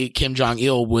why Kim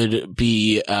Jong-il would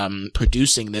be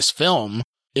producing this film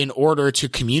in order to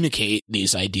communicate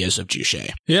these ideas of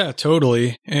Juche. Yeah,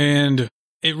 totally. And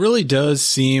it really does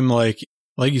seem like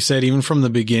you said, even from the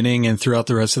beginning and throughout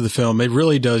the rest of the film, it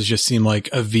really does just seem like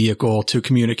a vehicle to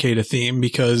communicate a theme,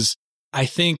 because I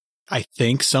think I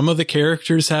think some of the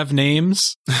characters have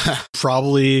names.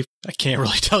 Probably, I can't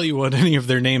really tell you what any of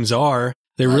their names are.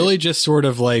 They're really just sort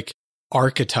of like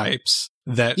archetypes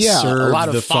that serve a lot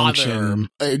of the father, function.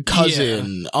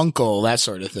 Cousin, uncle, that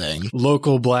sort of thing.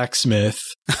 Local blacksmith,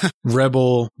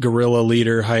 rebel guerrilla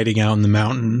leader hiding out in the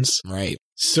mountains. Right.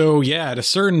 So yeah, at a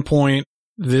certain point,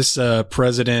 this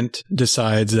president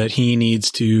decides that he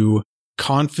needs to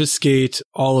confiscate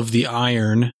all of the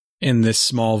iron in this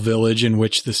small village in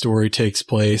which the story takes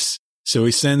place. So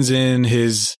he sends in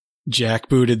his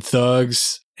jackbooted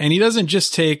thugs, and he doesn't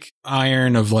just take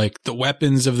iron of like the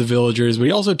weapons of the villagers, but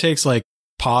he also takes like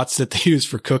pots that they use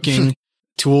for cooking,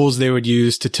 tools they would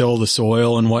use to till the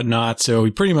soil and whatnot. So he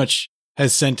pretty much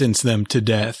has sentenced them to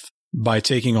death by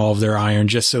taking all of their iron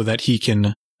just so that he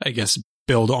can, I guess,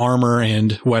 build armor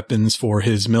and weapons for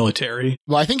his military.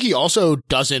 Well, I think he also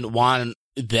doesn't want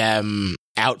them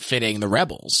outfitting the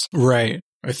rebels. Right.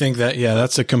 I think that, yeah,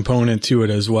 that's a component to it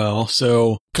as well.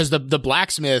 So, because the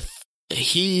blacksmith,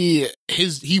 he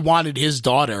wanted his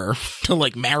daughter to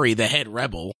like marry the head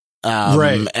rebel.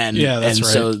 Right. And, yeah, that's and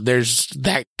right. so there's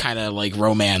that kind of like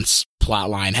romance plot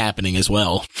line happening as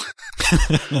well.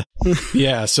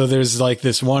 Yeah. So there's like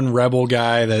this one rebel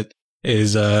guy that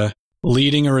is,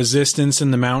 leading a resistance in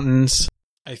the mountains.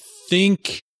 I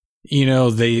think, you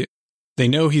know, they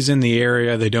know he's in the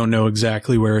area. They don't know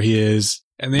exactly where he is.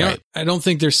 And they I don't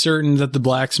think they're certain that the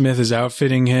blacksmith is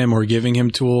outfitting him or giving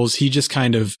him tools. He just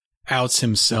kind of outs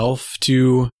himself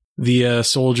to the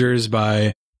soldiers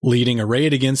by leading a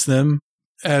raid against them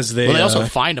as they... Well, they also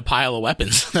find a pile of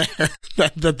weapons there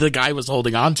that the guy was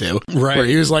holding on to. Right. Where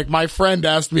he was like, my friend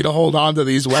asked me to hold on to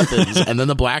these weapons. And then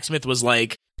the blacksmith was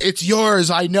like, it's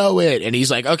yours, I know it. And he's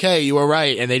like, okay, you were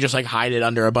right. And they just like hide it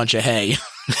under a bunch of hay.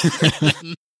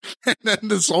 And then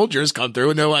the soldiers come through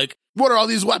and they're like, what are all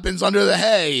these weapons under the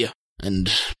hay?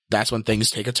 And that's when things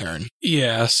take a turn.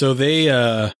 Yeah, so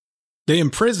they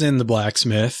imprison the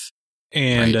blacksmith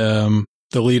and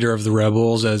the leader of the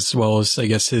rebels, as well as, I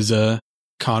guess, his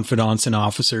confidants and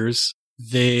officers.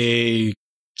 They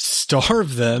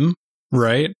starve them,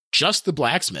 right? Just the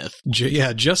blacksmith.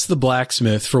 Just the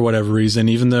blacksmith for whatever reason,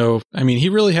 even though, I mean, he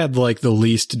really had like the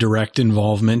least direct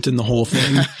involvement in the whole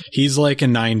thing. He's like a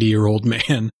 90-year-old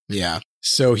man. Yeah.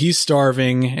 So he's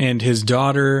starving, and his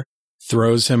daughter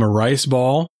throws him a rice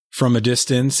ball from a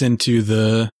distance into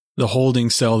the holding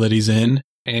cell that he's in.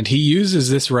 And he uses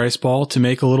this rice ball to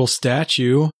make a little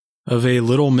statue of a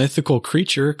little mythical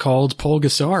creature called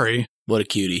Pulgasari. What a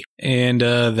cutie. And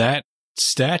that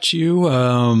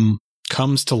statue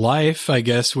comes to life, I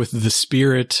guess, with the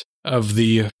spirit of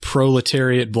the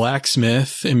proletariat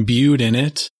blacksmith imbued in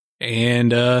it,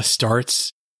 and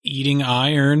starts eating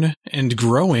iron and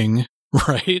growing,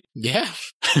 right? Yeah.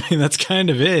 I mean, that's kind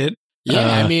of it. Yeah,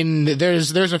 I mean,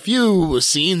 there's a few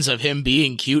scenes of him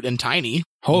being cute and tiny.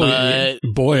 Holy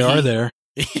boy, are there.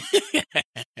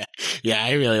 Yeah,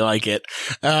 I really like it.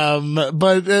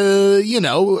 But you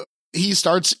know, he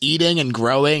starts eating and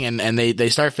growing, and they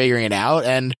start figuring it out,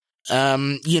 and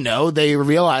you know, they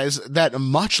realize that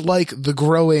much like the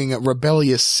growing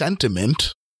rebellious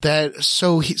sentiment, that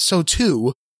so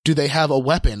too do they have a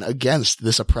weapon against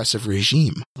this oppressive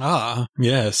regime. Ah,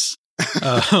 yes.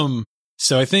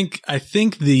 So I think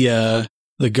the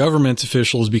government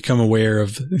officials become aware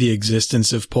of the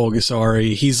existence of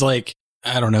Pulgasari. He's like,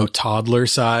 I don't know, toddler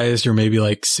sized or maybe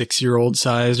like 6-year-old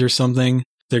sized or something.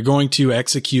 They're going to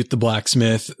execute the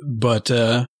blacksmith, but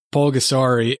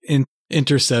Pulgasari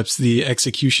intercepts the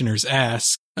executioner's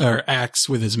axe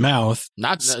with his mouth.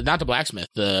 Not the blacksmith,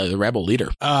 the rebel leader.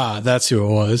 Ah, that's who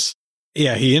it was.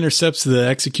 Yeah, he intercepts the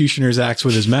executioner's axe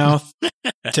with his mouth,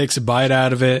 takes a bite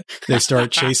out of it. They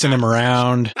start chasing him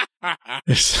around.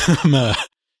 There's some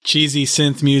cheesy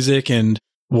synth music and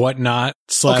whatnot,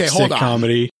 slapstick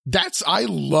comedy. I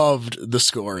loved the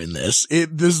score in this.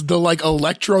 The like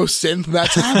electro synth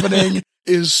that's happening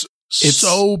is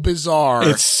so bizarre.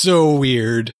 It's so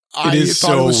weird. I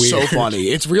thought it was so funny.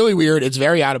 It's really weird. It's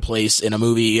very out of place in a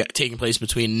movie taking place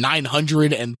between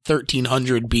 900 and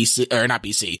 1300 BC, or not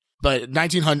BC. But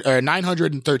 900 and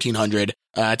 1300,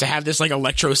 to have this like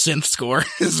electro synth score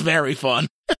is very fun.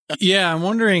 Yeah, I'm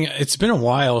wondering, it's been a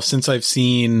while since I've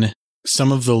seen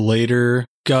some of the later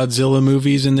Godzilla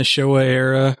movies in the Showa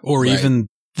era, or even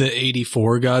the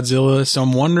 84 Godzilla. So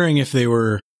I'm wondering if they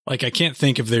were, like, I can't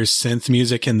think if there's synth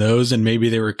music in those, and maybe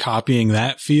they were copying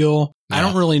that feel. No. I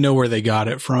don't really know where they got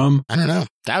it from. I don't know.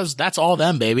 That's all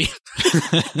them, baby.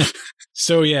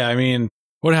 So yeah, I mean,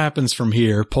 what happens from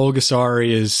here?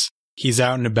 Pulgasari he's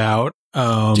out and about.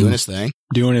 Doing his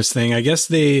thing. I guess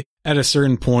at a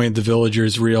certain point, the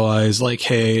villagers realize, like,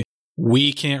 hey,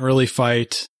 we can't really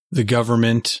fight the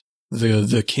government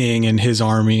the king and his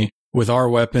army with our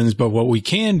weapons, but what we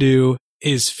can do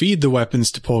is feed the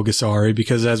weapons to Pulgasari,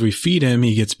 because as we feed him,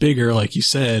 he gets bigger, like you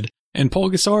said, and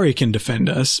Pulgasari can defend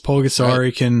us.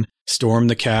 Pulgasari can storm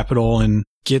the capital and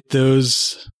get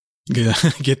those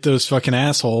fucking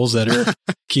assholes that are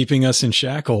keeping us in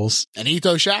shackles. And eat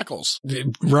those shackles.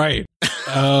 Right.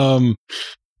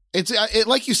 It's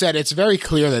like you said, it's very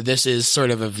clear that this is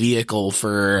sort of a vehicle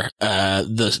for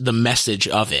the message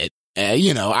of it.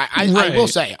 I will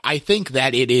say, I think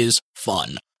that it is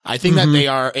fun. I think that they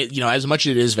are, as much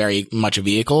as it is very much a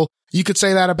vehicle, you could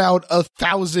say that about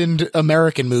 1,000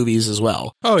 American movies as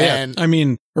well. Oh, yeah. And I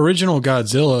mean, original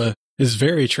Godzilla is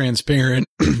very transparent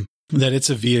that it's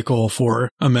a vehicle for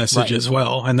a message as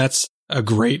well. And that's a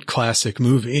great classic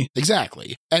movie.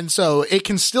 Exactly. And so it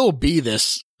can still be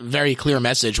this very clear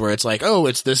message where it's like, oh,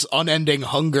 it's this unending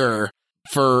hunger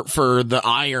for the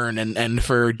iron and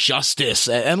for justice.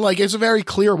 And like, it's very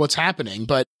clear what's happening,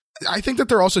 but I think that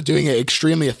they're also doing it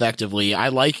extremely effectively. I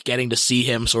like getting to see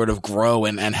him sort of grow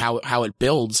and how it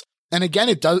builds. And again,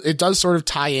 it does sort of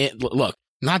tie in. Look,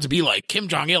 not to be like Kim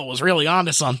Jong-il was really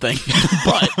onto something,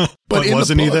 but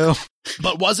wasn't he though?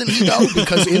 But wasn't he though?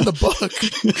 Because in the book,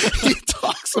 he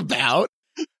talks about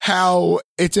how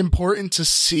it's important to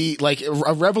see, like,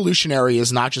 a revolutionary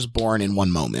is not just born in one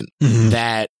moment,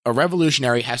 that a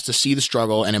revolutionary has to see the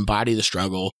struggle and embody the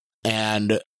struggle,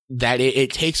 and that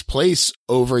it takes place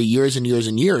over years and years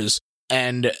and years,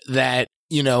 and that,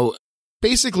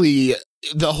 basically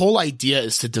the whole idea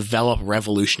is to develop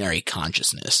revolutionary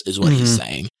consciousness is what he's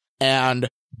saying. And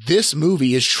this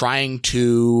movie is trying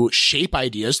to shape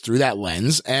ideas through that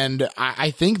lens. And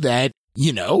I think that,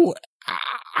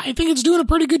 I think it's doing a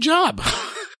pretty good job.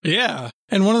 Yeah.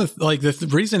 And one of the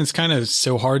reason it's kind of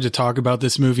so hard to talk about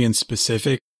this movie in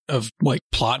specific of like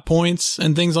plot points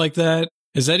and things like that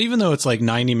is that even though it's like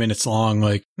 90 minutes long,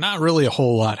 like not really a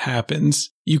whole lot happens.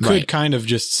 You could kind of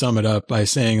just sum it up by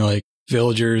saying like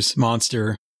villagers,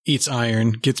 monster, eats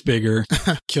iron, gets bigger,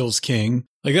 kills king.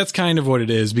 Like that's kind of what it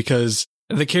is, because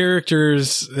the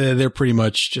characters, they're pretty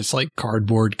much just like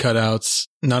cardboard cutouts.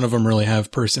 None of them really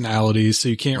have personalities. So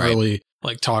you can't really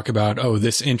like talk about, oh,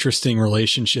 this interesting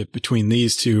relationship between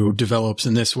these two develops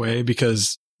in this way,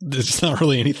 because there's not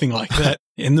really anything like that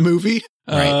in the movie.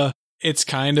 It's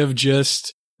kind of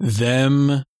just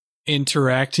them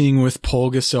interacting with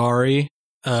Pulgasari,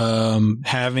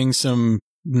 having some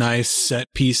nice set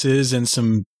pieces and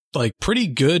some like pretty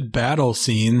good battle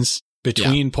scenes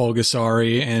between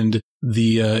Pulgasari and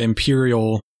the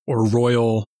Imperial or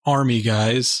Royal Army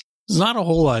guys. There's not a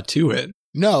whole lot to it.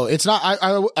 No, it's not.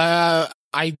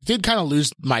 I did kind of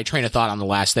lose my train of thought on the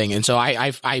last thing, and so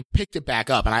I picked it back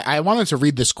up, and I wanted to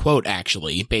read this quote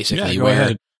actually, basically, go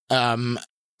ahead.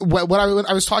 What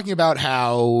I was talking about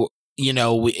how,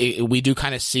 we do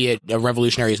kind of see it. A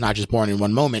revolutionary is not just born in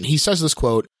one moment. He says this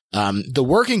quote, the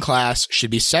working class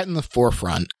should be set in the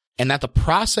forefront, and that the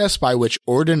process by which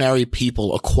ordinary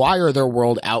people acquire their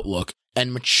world outlook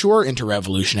and mature into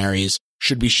revolutionaries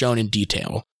should be shown in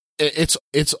detail.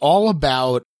 It's all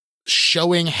about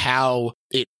showing how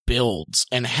it builds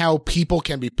and how people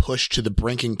can be pushed to the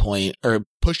breaking point, or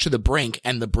pushed to the brink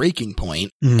and the breaking point,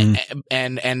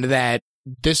 and that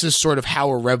this is sort of how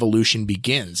a revolution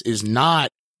begins, is not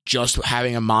just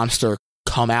having a monster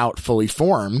come out fully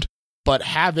formed, but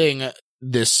having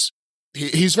this,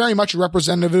 he's very much a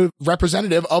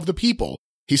representative of the people.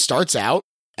 He starts out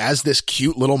as this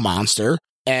cute little monster,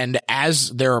 and as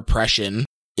their oppression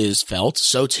is felt,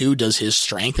 so too does his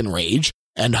strength and rage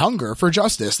and hunger for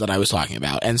justice that I was talking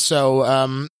about. And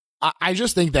so, I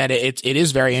just think that it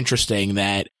is very interesting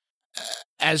that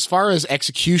as far as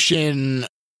execution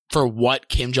for what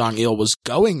Kim Jong-il was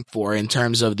going for in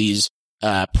terms of these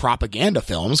propaganda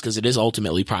films, because it is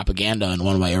ultimately propaganda in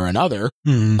one way or another,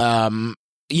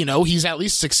 he's at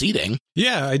least succeeding.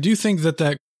 Yeah, I do think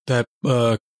that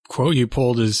quote you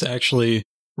pulled is actually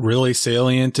really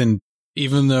salient, and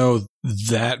even though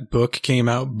that book came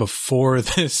out before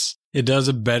this, it does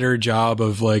a better job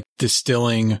of like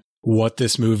distilling what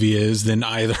this movie is than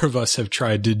either of us have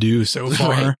tried to do so far.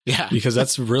 Right. Yeah. Because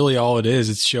that's really all it is.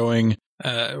 It's showing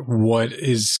what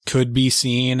could be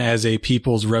seen as a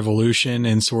people's revolution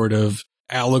in sort of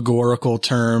allegorical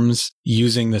terms,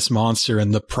 using this monster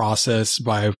and the process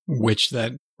by which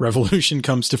that revolution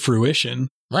comes to fruition.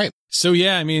 Right. So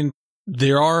yeah, I mean,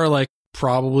 there are like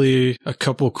probably a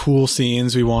couple cool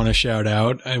scenes we want to shout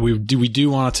out. We do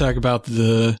want to talk about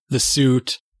the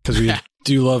suit, because we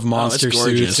do love monster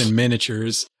suits and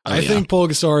miniatures. I think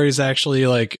Pulgasari is actually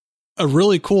like a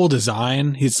really cool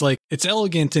design. He's like, it's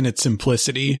elegant in its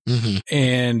simplicity. Mm-hmm.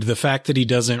 And the fact that he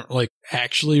doesn't like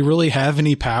actually really have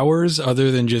any powers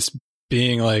other than just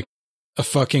being like a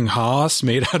fucking hoss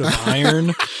made out of iron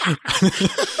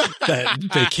that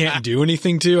they can't do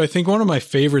anything to. I think one of my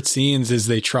favorite scenes is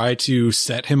they try to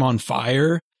set him on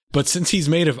fire, but since he's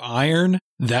made of iron,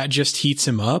 that just heats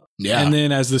him up. Yeah. And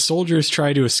then as the soldiers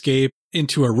try to escape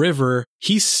into a river,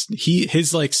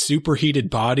 his like superheated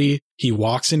body, he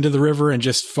walks into the river and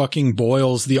just fucking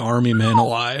boils the army men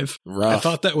alive. Rough. I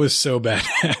thought that was so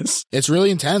badass. It's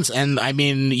really intense. And I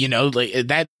mean, you know, like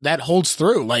that holds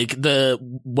through. Like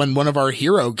when one of our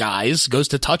hero guys goes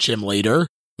to touch him later,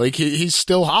 like he's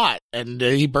still hot and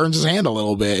he burns his hand a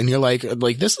little bit. And you're like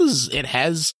it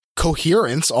has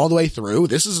coherence all the way through.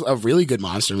 This is a really good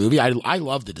monster movie. I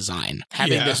love the design.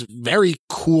 Having this very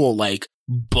cool, like,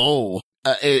 bull.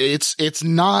 It's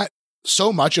not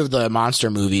so much of the monster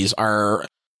movies are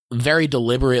very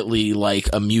deliberately like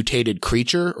a mutated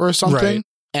creature or something. Right.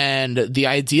 And the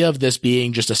idea of this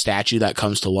being just a statue that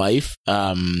comes to life,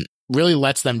 really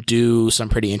lets them do some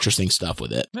pretty interesting stuff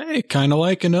with it. Hey, kind of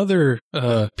like another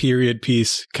period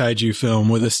piece kaiju film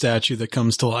with a statue that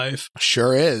comes to life.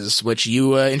 Sure is, which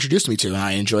you introduced me to, and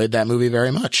I enjoyed that movie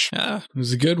very much. Yeah, it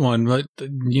was a good one. But,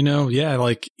 you know, yeah,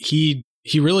 like he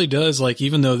really does, like,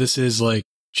 even though this is like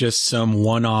just some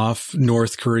one-off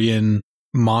North Korean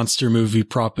monster movie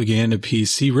propaganda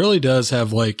piece, he really does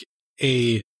have like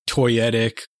a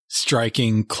toyetic,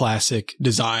 striking classic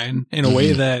design in a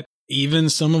way that even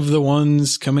some of the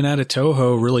ones coming out of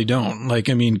Toho really don't. Like,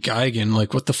 I mean, Gigan,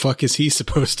 like, what the fuck is he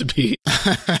supposed to be?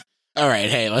 All right,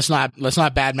 hey, let's not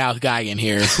badmouth Gigan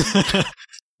here.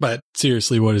 But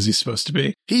seriously, what is he supposed to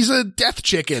be? He's a death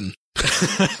chicken.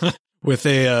 With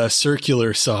a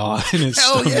circular saw in his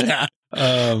Hell stomach. yeah.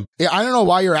 Yeah, I don't know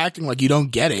why you're acting like you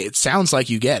don't get it. It sounds like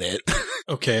you get it.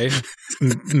 Okay.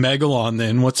 Megalon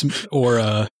then.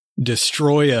 Or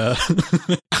Destroya.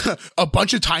 A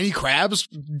bunch of tiny crabs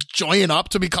join up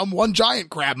to become one giant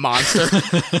crab monster.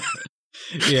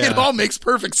 Yeah. It all makes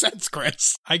perfect sense,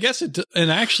 Chris. I guess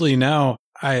and actually now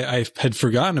I had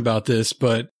forgotten about this,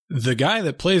 but the guy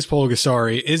that plays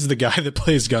Pulgasari is the guy that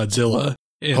plays Godzilla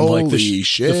in Holy like the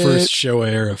shit. first Showa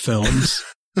era films.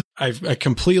 I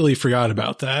completely forgot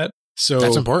about that. So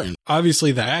That's important.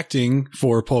 Obviously the acting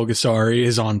for Pulgasari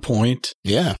is on point.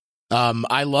 Yeah.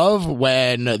 I love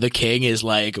when the king is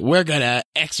like, we're gonna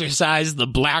exorcise the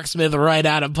blacksmith right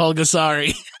out of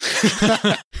Pulgasari.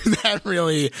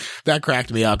 That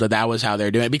cracked me up that was how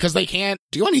they're doing it, because they can't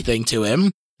do anything to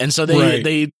him. And so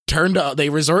they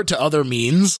resort to other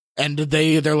means, and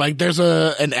they're like, there's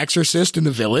an exorcist in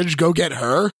the village, go get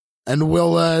her, and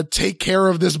we'll take care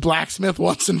of this blacksmith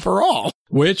once and for all.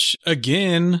 Which,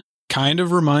 again, kind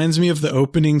of reminds me of the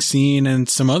opening scene and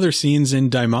some other scenes in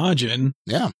Daimajin.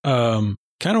 Yeah.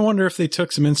 Kind of wonder if they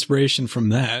took some inspiration from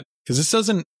that. Because this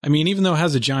doesn't, I mean, even though it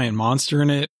has a giant monster in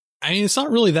it, I mean, it's not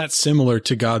really that similar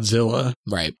to Godzilla.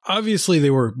 Right. Obviously,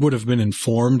 they would have been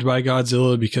informed by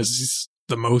Godzilla because he's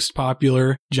the most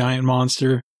popular giant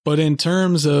monster. But in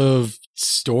terms of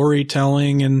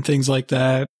storytelling and things like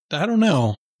that, I don't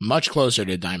know. Much closer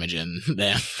to Daimajin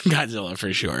than Godzilla,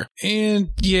 for sure. And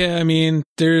yeah, I mean,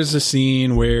 there's a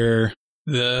scene where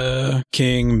the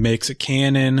king makes a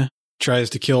cannon, tries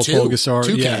to kill Pulgasari.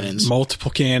 Two cannons. Multiple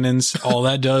cannons. All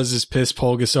that does is piss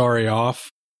Pulgasari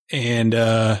off. And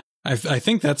I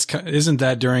think isn't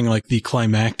that during like the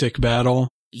climactic battle?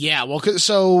 Yeah, well,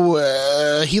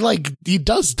 so he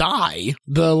does die.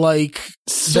 The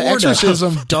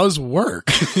exorcism does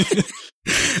work.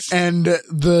 And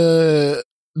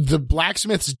the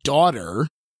blacksmith's daughter,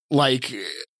 like,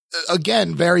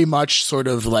 again, very much sort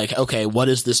of like, okay, what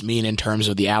does this mean in terms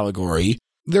of the allegory?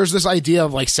 There's this idea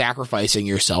of like sacrificing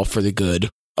yourself for the good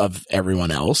of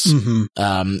everyone else.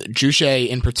 Mm-hmm. Juche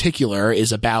in particular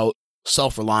is about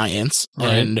self-reliance, right.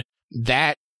 And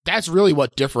that's really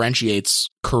what differentiates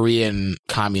Korean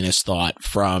communist thought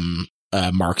from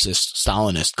Marxist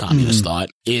Stalinist communist thought,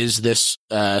 is this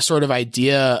sort of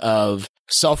idea of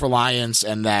self-reliance,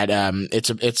 and that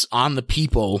it's on the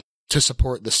people to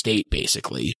support the state,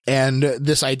 basically. And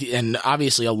this idea, and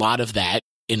obviously a lot of that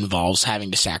involves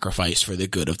having to sacrifice for the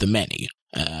good of the many.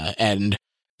 And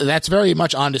that's very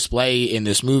much on display in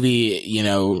this movie. You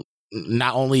know,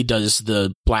 not only does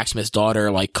the blacksmith's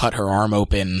daughter like cut her arm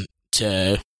open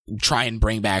to try and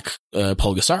bring back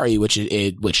Pulgasari,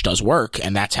 which does work,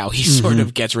 and that's how he sort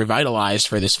of gets revitalized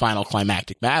for this final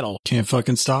climactic battle. Can't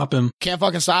fucking stop him.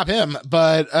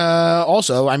 But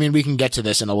also, I mean, we can get to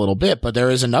this in a little bit, but there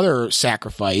is another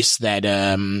sacrifice that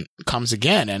comes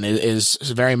again, and it is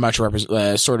very much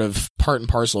sort of part and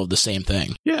parcel of the same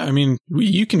thing. Yeah, I mean,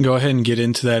 you can go ahead and get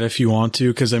into that if you want to,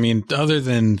 because I mean, other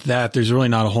than that, there's really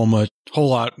not a whole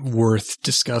lot worth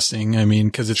discussing. I mean,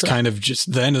 because it's kind of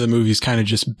just the end of the movie is kind of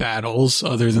just battles.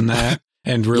 Other than that,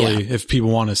 and really, if people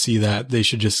want to see that, they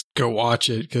should just go watch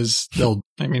it because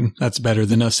I mean, that's better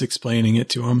than us explaining it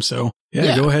to them. So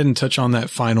go ahead and touch on that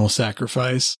final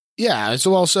sacrifice. Yeah.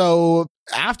 So also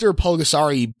after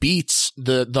Pulgasari beats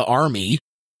the army,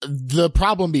 the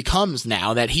problem becomes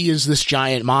now that he is this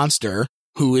giant monster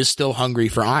who is still hungry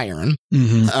for iron.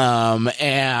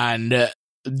 And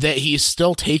that he's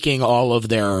still taking all of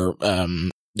their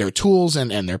tools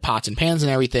and their pots and pans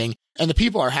and everything. And the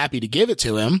people are happy to give it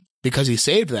to him because he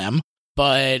saved them.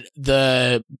 But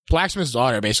the blacksmith's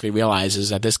daughter basically realizes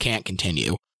that this can't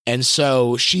continue. And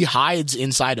so she hides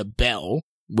inside a bell,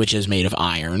 which is made of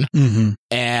iron.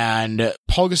 And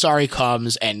Pulgasari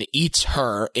comes and eats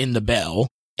her in the bell.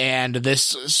 And this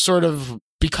sort of,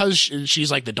 because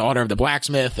she's like the daughter of the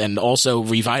blacksmith and also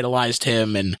revitalized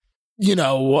him and, you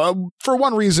know, for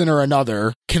one reason or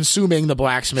another, consuming the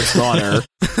blacksmith's daughter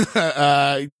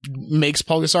makes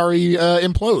Pulgasari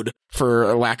implode,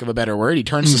 for lack of a better word. He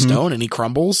turns to stone and he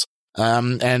crumbles.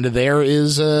 And there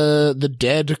is the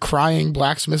dead, crying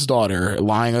blacksmith's daughter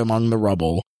lying among the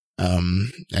rubble.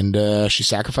 And she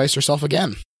sacrificed herself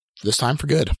again, this time for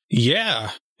good. Yeah.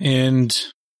 And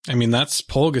I mean, that's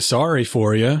Pulgasari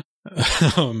for you.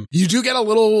 You do get a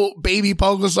little baby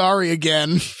Pulgasari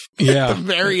again. Yeah. At the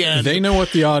very end. They know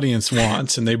what the audience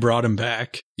wants and they brought him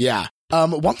back. Yeah.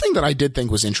 One thing that I did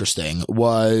think was interesting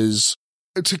was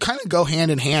to kind of go hand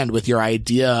in hand with your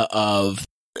idea of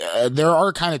there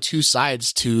are kind of two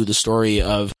sides to the story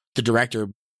of the director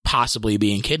possibly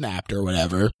being kidnapped or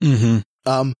whatever.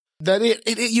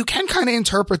 That you can kind of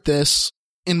interpret this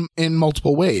in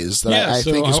multiple ways that I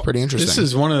think is pretty interesting. This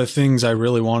is one of the things I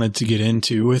really wanted to get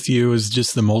into with you, is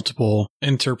just the multiple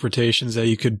interpretations that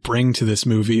you could bring to this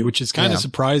movie, which is kind of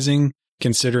surprising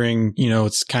considering, you know,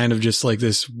 it's kind of just like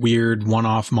this weird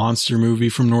one-off monster movie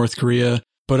from North Korea.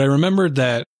 But I remembered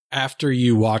that after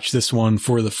you watched this one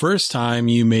for the first time,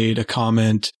 you made a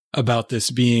comment about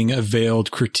this being a veiled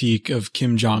critique of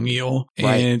Kim Jong-il.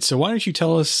 Right. And so why don't you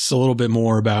tell us a little bit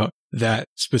more about that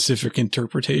specific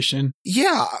interpretation?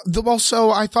 Yeah. Well, so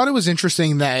I thought it was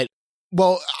interesting that,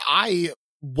 well, I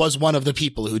was one of the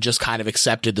people who just kind of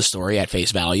accepted the story at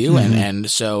face value. And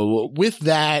so with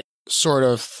that sort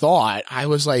of thought, I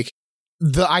was like,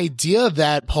 the idea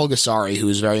that Pulgasari, who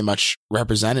is very much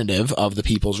representative of the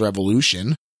People's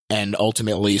Revolution and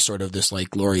ultimately sort of this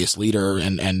like glorious leader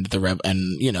and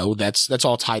you know, that's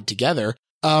all tied together.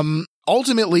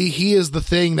 Ultimately, he is the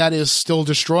thing that is still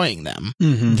destroying them.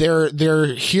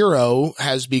 Their hero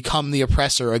has become the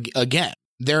oppressor again.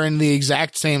 They're in the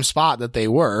exact same spot that they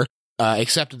were,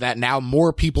 except that now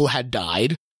more people had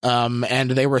died,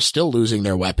 and they were still losing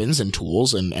their weapons and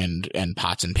tools and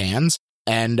pots and pans.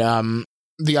 And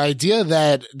the idea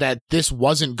that this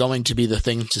wasn't going to be the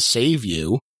thing to save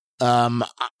you,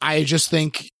 I just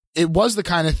think it was the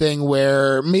kind of thing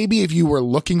where maybe if you were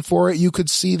looking for it, you could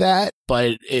see that,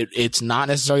 but it's not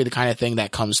necessarily the kind of thing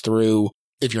that comes through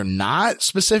if you're not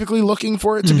specifically looking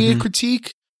for it to be a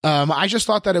critique. I just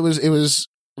thought that it was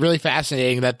really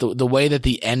fascinating that the way that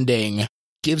the ending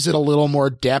gives it a little more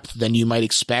depth than you might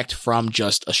expect from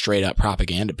just a straight up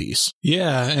propaganda piece.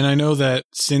 Yeah. And I know that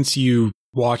since you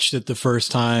watched it the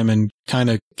first time and kind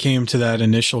of came to that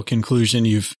initial conclusion,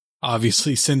 you've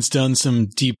obviously since done some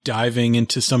deep diving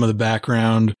into some of the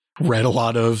background, read a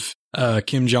lot of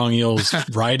Kim Jong-il's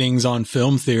writings on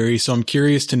film theory. So I'm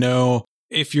curious to know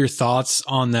if your thoughts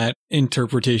on that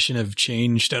interpretation have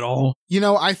changed at all. You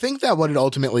know, I think that what it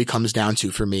ultimately comes down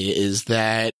to for me is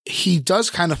that he does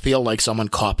kind of feel like someone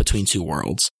caught between two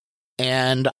worlds.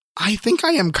 And I think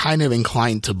I am kind of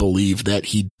inclined to believe that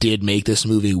he did make this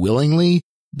movie willingly,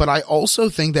 but I also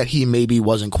think that he maybe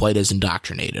wasn't quite as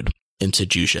indoctrinated into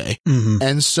Juche.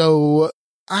 And so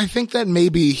I think that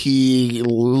maybe he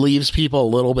leaves people a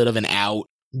little bit of an out.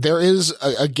 There is,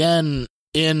 again,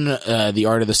 in the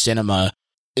art of the cinema,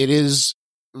 it is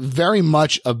very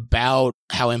much about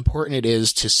how important it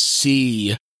is to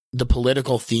see the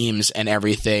political themes and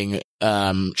everything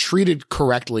treated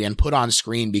correctly and put on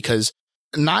screen, because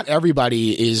not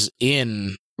everybody is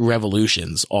in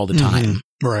revolutions all the time.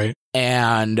 Right.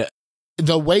 And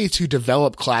the way to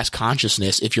develop class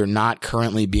consciousness, if you're not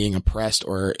currently being oppressed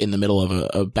or in the middle of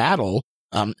a battle,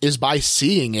 is by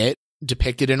seeing it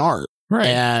depicted in art. Right.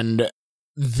 And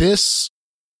this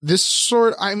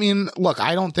sort, I mean, look,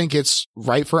 I don't think it's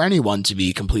right for anyone to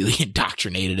be completely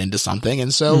indoctrinated into something.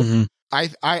 And so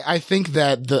I think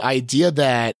that the idea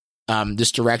that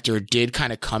this director did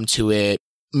kind of come to it,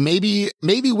 maybe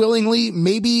willingly,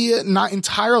 maybe not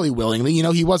entirely willingly, you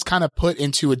know, he was kind of put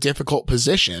into a difficult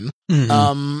position.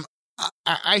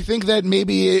 I think that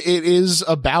maybe it is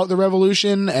about the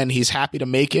revolution and he's happy to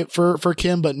make it for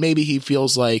Kim, but maybe he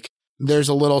feels like there's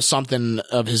a little something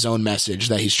of his own message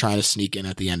that he's trying to sneak in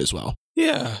at the end as well.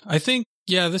 Yeah, I think,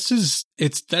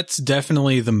 that's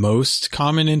definitely the most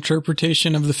common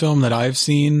interpretation of the film that I've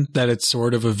seen, that it's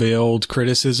sort of a veiled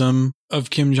criticism of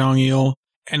Kim Jong-il.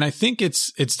 And I think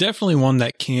it's definitely one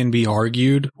that can be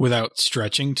argued without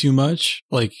stretching too much.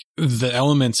 Like, the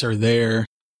elements are there,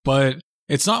 but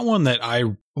it's not one that I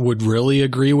would really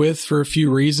agree with for a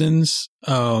few reasons.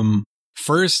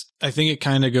 First, I think it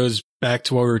kind of goes back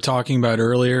to what we were talking about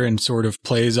earlier and sort of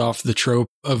plays off the trope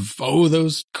of,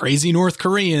 those crazy North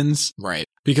Koreans. Right.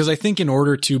 Because I think in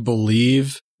order to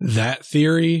believe that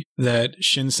theory that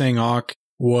Shin Sang-ok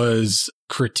was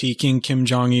critiquing Kim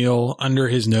Jong-il under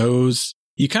his nose,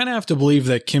 you kind of have to believe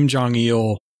that Kim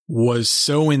Jong-il was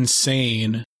so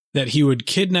insane that he would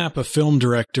kidnap a film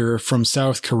director from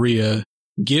South Korea,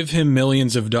 give him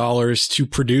millions of dollars to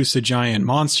produce a giant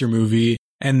monster movie,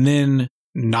 and then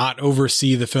not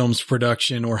oversee the film's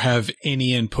production or have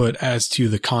any input as to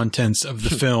the contents of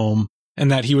the film,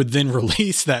 and that he would then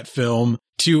release that film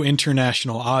to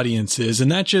international audiences.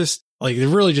 And that just, like, it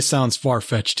really just sounds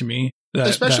far-fetched to me.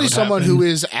 Especially someone who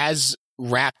is as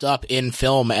wrapped up in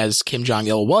film as Kim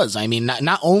Jong-il was. I mean,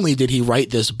 not only did he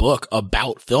write this book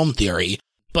about film theory,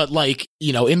 but, like,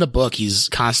 you know, in the book, he's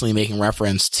constantly making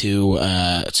reference to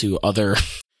other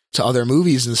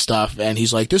movies and stuff. And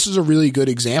he's like, this is a really good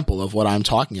example of what I'm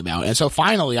talking about. And so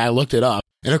finally I looked it up,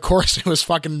 and of course it was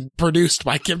fucking produced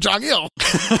by Kim Jong-il.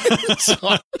 So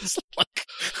I was like,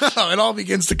 it all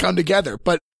begins to come together.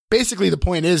 But basically the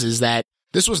point is that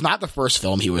this was not the first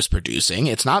film he was producing.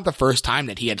 It's not the first time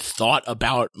that he had thought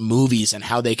about movies and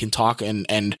how they can talk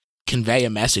and convey a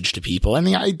message to people.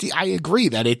 And I agree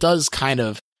that it does kind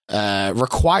of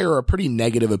require a pretty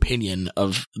negative opinion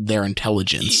of their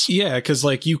intelligence. Yeah, because,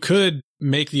 like, you could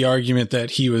make the argument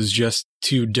that he was just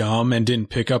too dumb and didn't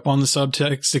pick up on the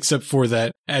subtext, except for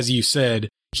that, as you said,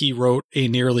 he wrote a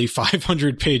nearly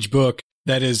 500-page book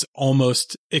that is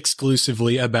almost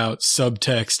exclusively about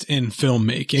subtext in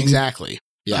filmmaking. Exactly.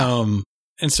 Yeah.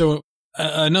 And so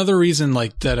another reason,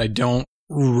 like, that I don't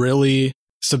really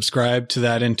subscribe to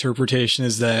that interpretation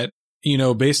is that, you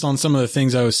know, based on some of the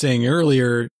things I was saying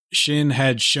earlier, Shin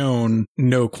had shown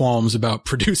no qualms about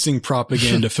producing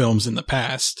propaganda films in the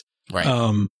past.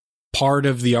 Right. Part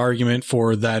of the argument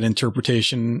for that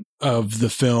interpretation of the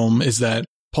film is that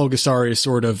Pulgasari is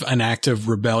sort of an act of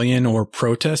rebellion or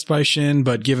protest by Shin,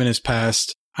 but given his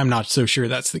past, I'm not so sure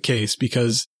that's the case,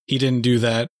 because he didn't do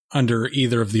that under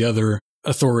either of the other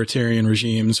authoritarian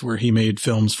regimes where he made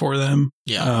films for them.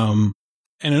 Yeah.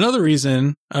 And another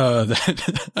reason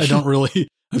that I don't really,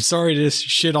 I'm sorry to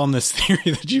shit on this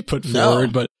theory that you put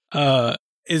forward, but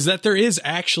is that there is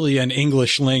actually an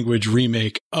English language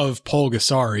remake of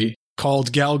Pulgasari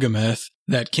called Galgameth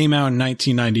that came out in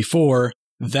 1994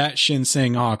 that Shin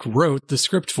Sang-ok wrote the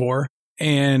script for.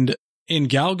 And in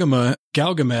Galgameth,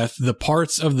 the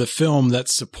parts of the film that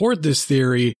support this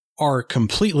theory are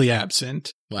completely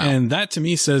absent. Wow. And that to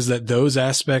me says that those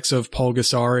aspects of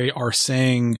Pulgasari are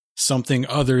saying something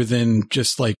other than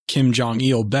just like Kim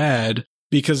Jong-il bad,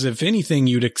 because if anything,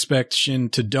 you'd expect Shin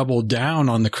to double down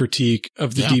on the critique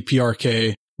of the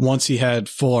DPRK once he had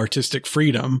full artistic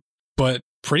freedom. But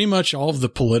pretty much all of the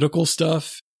political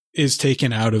stuff is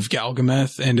taken out of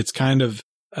Galgameth, and it's kind of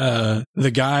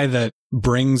the guy that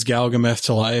brings Galgameth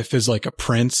to life is like a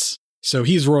prince. So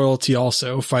he's royalty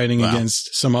also, fighting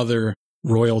against some other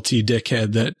royalty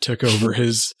dickhead that took over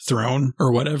his throne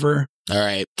or whatever. All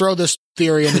right. Throw this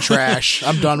theory in the trash.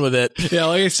 I'm done with it. Yeah,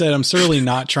 like I said, I'm certainly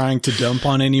not trying to dump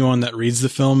on anyone that reads the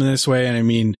film in this way. And I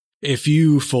mean, if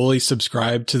you fully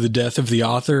subscribe to the death of the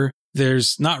author,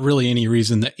 there's not really any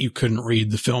reason that you couldn't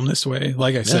read the film this way.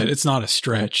 Like I said, it's not a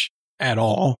stretch at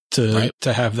all to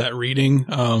have that reading.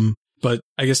 But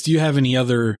I guess, do you have any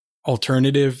other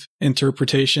alternative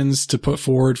interpretations to put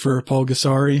forward for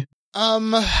Pulgasari?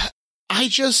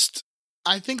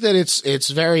 I think that it's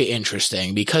very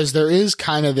interesting because there is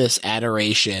kind of this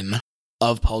adoration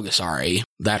of Pulgasari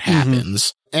that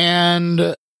happens.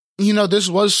 And, you know, this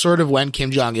was sort of when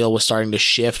Kim Jong-il was starting to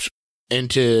shift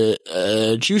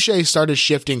Juche started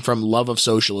shifting from love of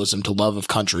socialism to love of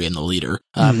country and the leader.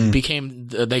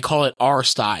 They call it our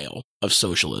style of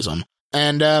socialism.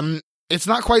 And it's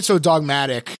not quite so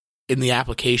dogmatic in the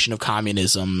application of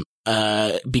communism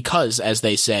because, as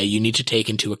they say, you need to take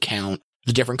into account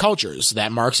the different cultures.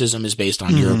 That Marxism is based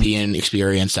on European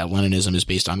experience, that Leninism is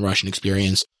based on Russian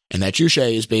experience, and that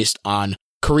Juche is based on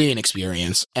Korean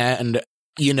experience. And,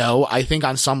 you know, I think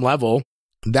on some level,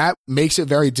 that makes it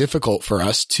very difficult for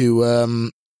us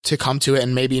to come to it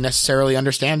and maybe necessarily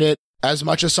understand it as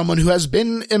much as someone who has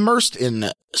been immersed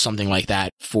in something like that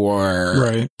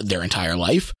for their entire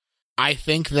life. I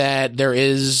think that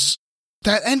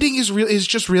that ending is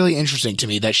just really interesting to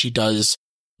me, that she does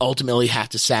ultimately have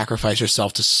to sacrifice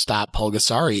herself to stop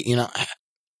Pulgasari. You know,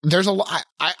 there's a lot.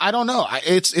 I don't know.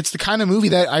 It's the kind of movie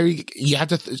that you have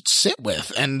to sit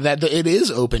with, and that it is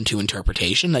open to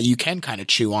interpretation, that you can kind of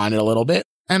chew on it a little bit.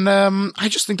 And I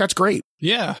just think that's great.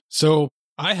 Yeah. So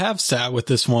I have sat with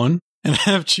this one and I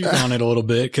have chewed on it a little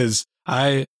bit because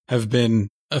I have been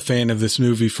a fan of this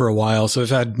movie for a while. So I've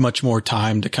had much more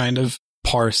time to kind of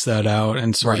parse that out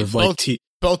and sort of like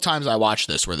both times I watched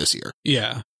this were this year.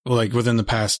 Yeah. Like within the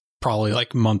past probably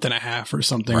like month and a half or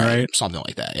something, right? Something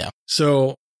like that. Yeah.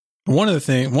 So one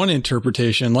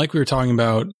interpretation, like we were talking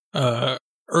about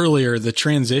earlier, the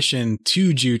transition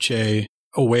to Juche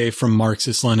away from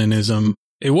Marxist-Leninism,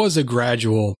 it was a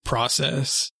gradual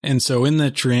process. And so in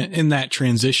that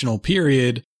transitional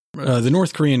period, the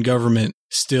North Korean government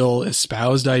still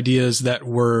espoused ideas that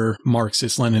were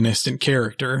Marxist-Leninist in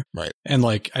character. Right. And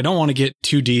like, I don't want to get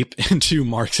too deep into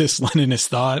Marxist-Leninist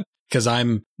thought because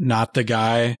I'm not the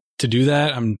guy to do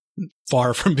that. I'm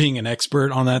far from being an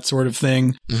expert on that sort of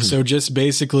thing. Mm-hmm. So just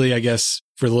basically, I guess,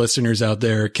 for the listeners out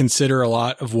there, consider a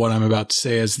lot of what I'm about to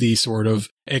say as the sort of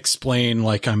explain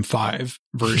like I'm 5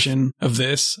 version of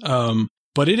this.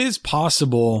 But it is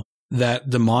possible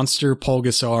that the monster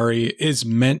Pulgasari is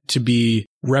meant to be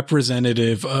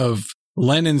representative of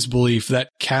Lenin's belief that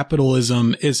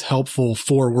capitalism is helpful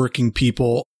for working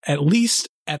people, at least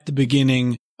at the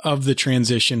beginning of the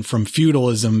transition from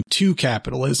feudalism to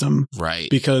capitalism. Right.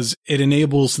 Because it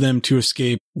enables them to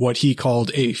escape what he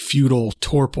called a feudal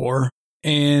torpor.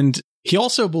 And he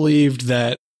also believed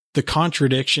that the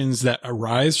contradictions that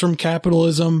arise from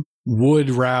capitalism would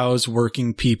rouse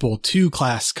working people to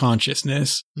class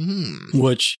consciousness,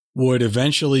 which would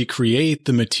eventually create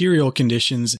the material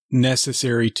conditions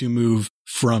necessary to move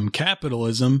from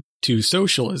capitalism to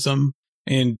socialism.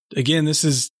 And again, this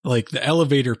is like the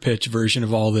elevator pitch version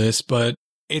of all this, but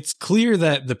it's clear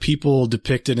that the people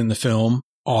depicted in the film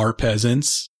are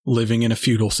peasants living in a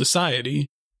feudal society.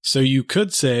 So you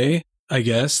could say, I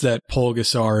guess, that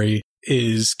Pulgasari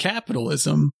is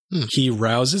capitalism. He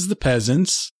rouses the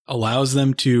peasants, allows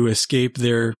them to escape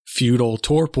their feudal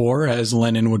torpor, as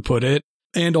Lenin would put it,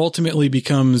 and ultimately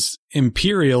becomes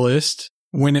imperialist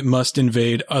when it must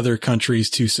invade other countries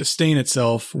to sustain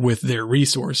itself with their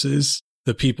resources.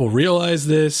 The people realize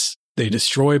this, they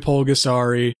destroy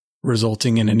Pulgasari,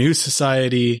 resulting in a new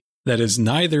society that is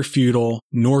neither feudal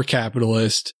nor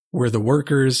capitalist, where the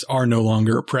workers are no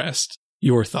longer oppressed.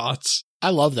 Your thoughts?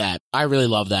 I love that. I really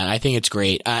love that. I think it's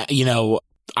great.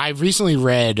 I've recently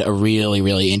read a really,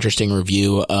 really interesting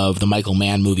review of the Michael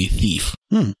Mann movie Thief,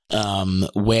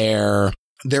 where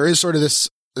there is sort of this,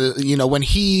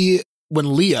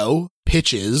 when Leo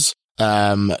pitches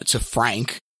to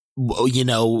Frank,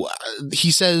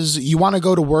 he says, you want to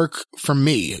go to work for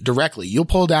me directly. You'll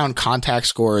pull down contact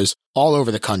scores all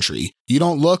over the country. You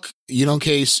don't look, you don't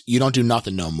case, you don't do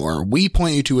nothing no more. We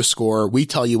point you to a score. We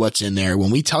tell you what's in there.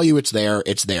 When we tell you it's there,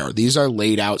 it's there. These are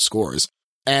laid out scores.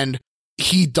 And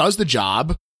he does the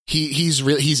job.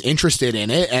 He's interested in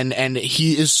it. And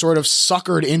he is sort of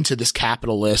suckered into this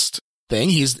capitalist thing.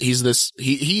 He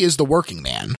is the working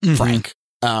man, Frank.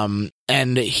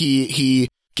 And he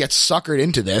gets suckered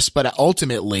into this, but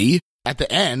ultimately at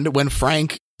the end, when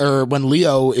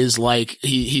Leo is like,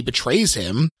 he betrays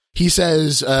him, he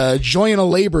says, join a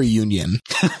labor union.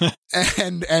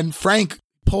 and Frank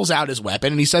pulls out his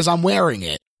weapon and he says, I'm wearing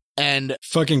it. And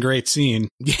fucking great scene.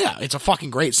 Yeah, it's a fucking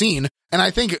great scene. And I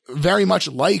think very much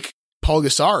like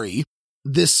Pulgasari,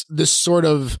 this sort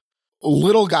of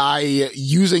little guy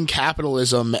using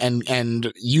capitalism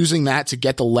and using that to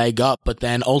get the leg up, but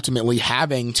then ultimately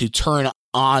having to turn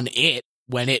on it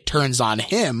when it turns on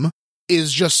him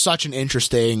is just such an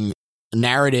interesting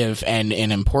narrative and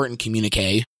an important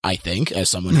communique, I think, as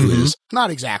someone who is not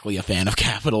exactly a fan of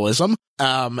capitalism,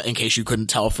 in case you couldn't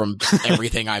tell from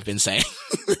everything I've been saying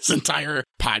this entire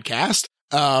podcast.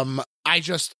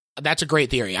 That's a great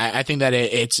theory. I think that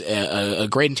it's a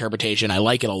great interpretation. I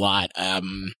like it a lot.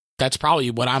 that's probably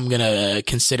what I'm going to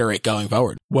consider it going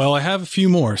forward. Well, I have a few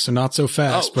more, so not so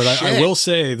fast. But I will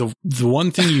say the one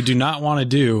thing you do not want to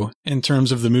do in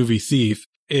terms of the movie Thief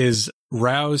is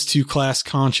rouse to class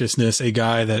consciousness a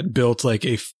guy that built like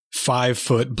a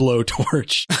 5-foot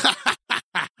blowtorch.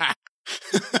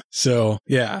 So,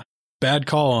 yeah, bad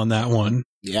call on that one.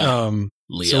 Yeah.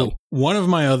 Leo. So one of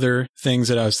my other things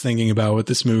that I was thinking about with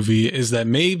this movie is that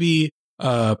maybe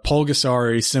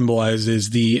Pulgasari symbolizes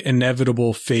the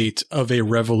inevitable fate of a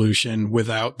revolution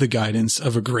without the guidance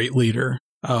of a great leader.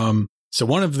 So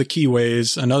one of the key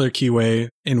ways, another key way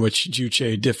in which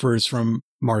Juche differs from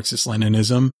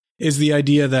Marxist-Leninism is the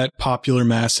idea that popular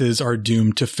masses are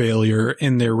doomed to failure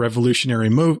in their revolutionary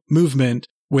movement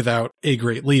without a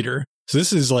great leader. So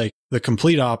this is like the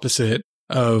complete opposite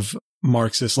of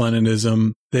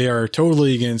Marxist-Leninism. They are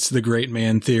totally against the great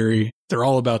man theory. They're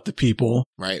all about the people.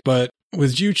 Right. But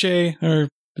with Juche,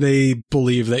 they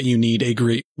believe that you need a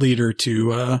great leader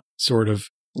to sort of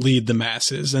lead the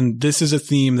masses. And this is a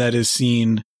theme that is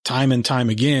seen time and time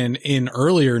again in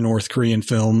earlier North Korean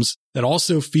films that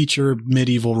also feature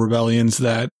medieval rebellions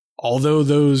that, although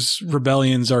those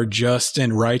rebellions are just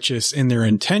and righteous in their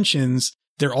intentions,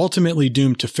 they're ultimately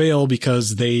doomed to fail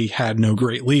because they had no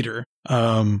great leader.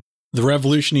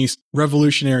 The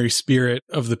revolutionary spirit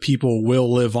of the people will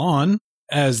live on,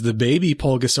 as the baby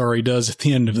Pulgasari does at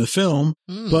the end of the film,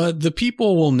 but the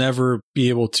people will never be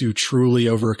able to truly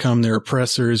overcome their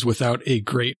oppressors without a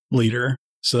great leader.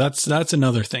 So that's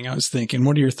another thing I was thinking.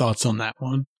 What are your thoughts on that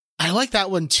one? I like that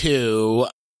one too.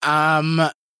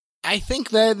 I think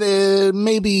that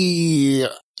maybe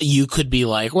you could be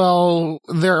like, well,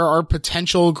 there are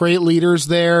potential great leaders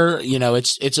there. You know,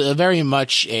 it's a very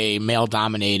much a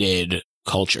male-dominated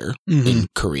culture in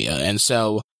Korea. And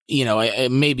so, you know,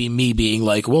 maybe me being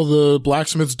like, well, the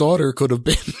blacksmith's daughter could have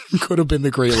been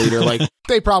the great leader. Like,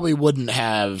 they probably wouldn't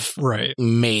have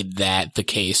made that the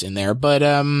case in there. But,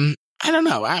 I don't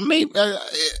know. I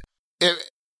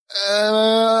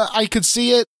could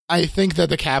see it. I think that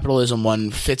the capitalism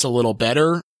one fits a little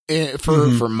better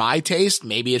for my taste.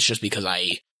 Maybe it's just because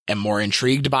I am more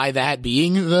intrigued by that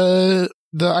being the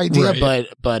idea,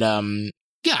 but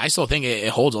yeah, I still think it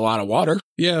holds a lot of water.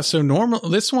 Yeah. So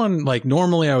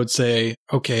normally I would say,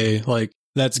 okay, like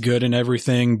that's good and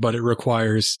everything, but it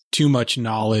requires too much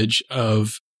knowledge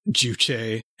of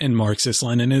Juche and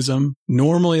Marxist-Leninism.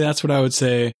 Normally that's what I would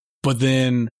say. But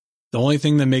then the only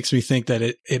thing that makes me think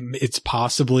that it's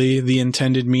possibly the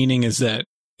intended meaning is that,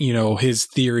 you know, his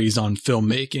theories on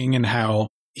filmmaking and how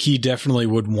he definitely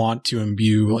would want to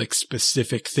imbue like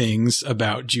specific things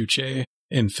about Juche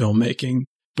in filmmaking.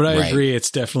 But I agree,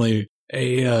 it's definitely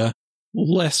a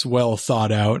less well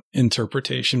thought out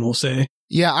interpretation, we'll say.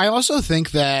 Yeah, I also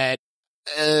think that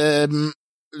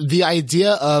the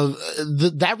idea of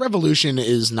that revolution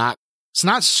is not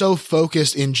so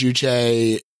focused in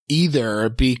Juche either,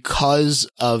 because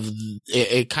of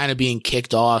it kind of being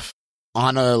kicked off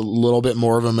on a little bit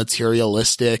more of a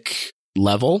materialistic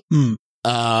level.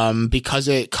 Because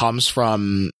it comes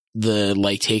from the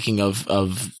like taking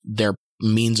of their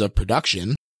means of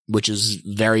production, which is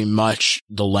very much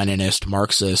the Leninist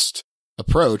Marxist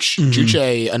approach.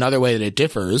 Juche, another way that it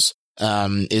differs,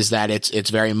 is that it's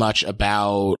very much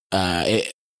about,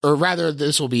 or rather,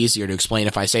 this will be easier to explain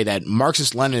if I say that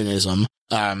Marxist-Leninism,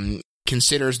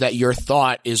 considers that your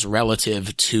thought is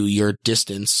relative to your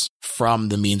distance from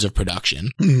the means of production.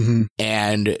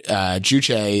 And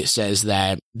Juche says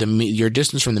that your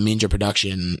distance from the means of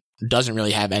production doesn't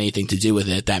really have anything to do with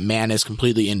it, that man is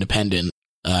completely independent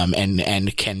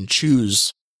and can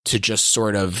choose to just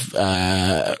sort of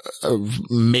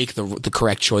make the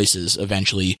correct choices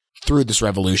eventually through this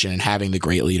revolution and having the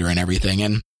great leader and everything.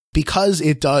 And because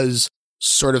it does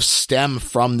sort of stem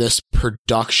from this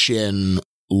production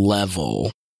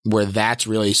level where that's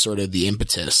really sort of the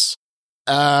impetus,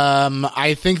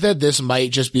 I think that this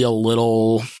might just be a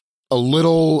little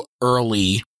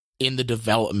early in the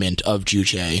development of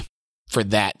Juche for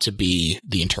that to be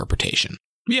the interpretation.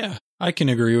 Yeah, I can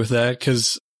agree with that,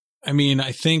 because I mean,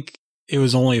 I think it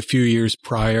was only a few years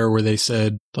prior where they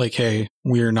said like, hey,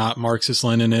 we are not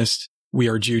Marxist-Leninist, we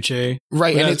are Juche.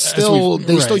 Right, but and it's still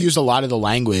still used a lot of the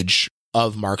language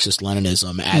of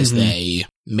Marxist-Leninism as they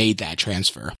made that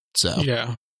transfer.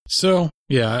 So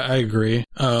yeah, I agree.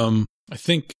 I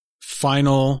think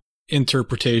final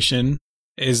interpretation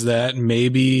is that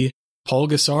maybe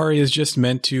Pulgasari is just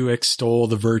meant to extol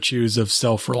the virtues of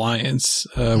self-reliance,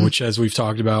 which, as we've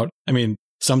talked about, I mean,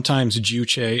 sometimes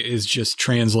Juche is just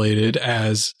translated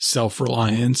as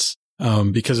self-reliance,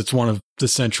 because it's one of the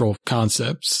central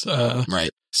concepts.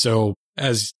 Right. So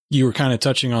as you were kind of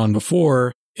touching on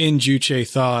before, in Juche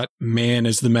thought man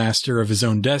is the master of his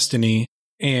own destiny,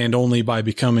 and only by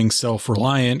becoming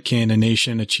self-reliant can a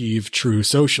nation achieve true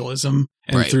socialism.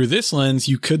 And through this lens,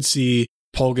 you could see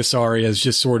Pulgasari as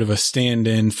just sort of a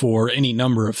stand-in for any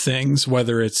number of things,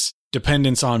 whether it's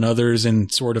dependence on others in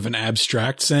sort of an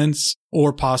abstract sense,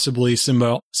 or possibly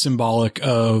symbolic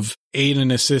of aid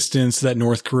and assistance that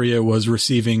North Korea was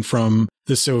receiving from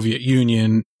the Soviet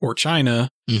Union or China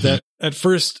that at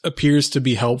first appears to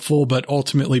be helpful, but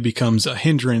ultimately becomes a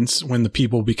hindrance when the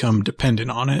people become dependent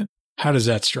on it. How does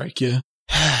that strike you?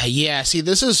 Yeah, see,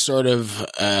 this is sort of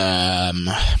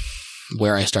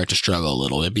where I start to struggle a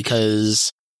little bit, because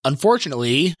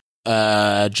unfortunately,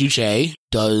 Juche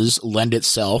does lend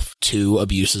itself to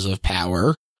abuses of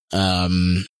power.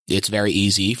 It's very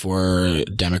easy for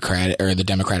the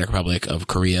Democratic Republic of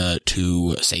Korea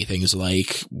to say things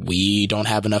like, we don't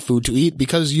have enough food to eat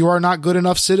because you are not good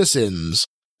enough citizens.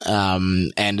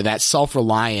 And that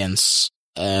self-reliance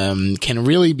can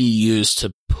really be used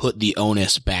to put the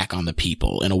onus back on the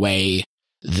people in a way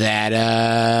that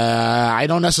I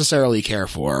don't necessarily care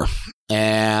for.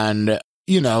 And,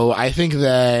 I think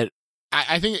that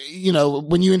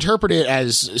when you interpret it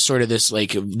as sort of this,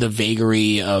 like, the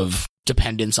vagary of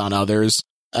dependence on others,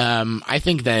 I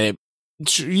think that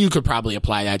you could probably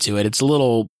apply that to it. It's a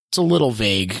little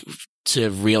vague to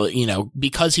really,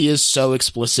 because he is so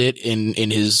explicit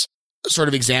in his sort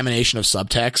of examination of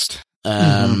subtext,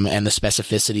 and the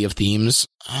specificity of themes.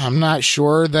 I'm not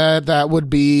sure that would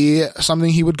be something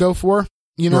he would go for.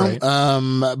 Right.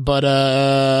 But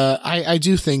I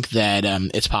do think that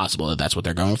it's possible that that's what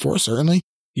they're going for, certainly.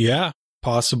 Yeah,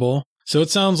 possible. So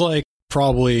it sounds like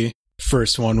probably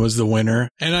first one was the winner.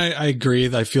 And I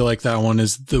agree. I feel like that one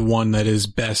is the one that is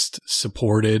best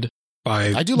supported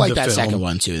by I do like the that film. Second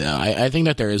one, too, though. I think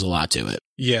that there is a lot to it.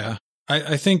 Yeah.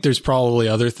 I think there's probably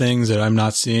other things that I'm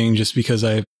not seeing just because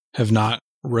I have not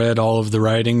read all of the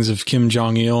writings of Kim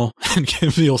Jong-il and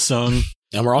Kim Il-sung.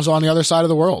 And we're also on the other side of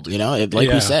the world,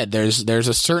 we said, there's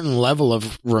a certain level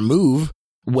of remove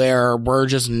where we're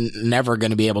just never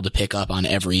going to be able to pick up on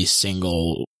every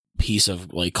single piece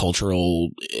of, like, cultural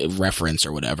reference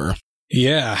or whatever.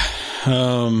 Yeah.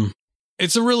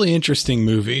 It's a really interesting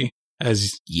movie,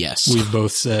 as we've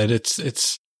both said.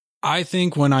 It's I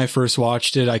think when I first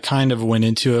watched it, I kind of went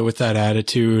into it with that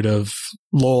attitude of,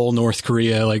 lol, North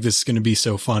Korea, like, this is going to be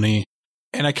so funny.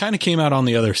 And I kind of came out on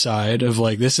the other side of,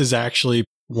 like, this is actually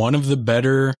one of the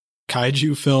better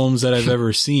kaiju films that I've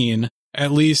ever seen,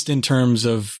 at least in terms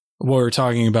of what we were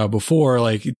talking about before,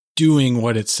 like, doing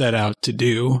what it set out to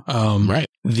do. Right.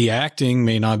 The acting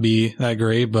may not be that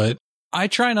great, but I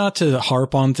try not to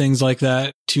harp on things like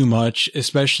that too much,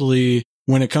 especially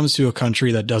when it comes to a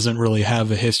country that doesn't really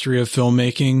have a history of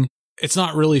filmmaking. It's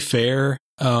not really fair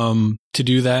to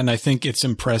do that. And I think it's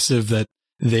impressive that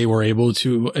they were able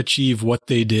to achieve what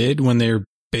they did when they're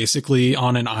basically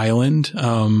on an island.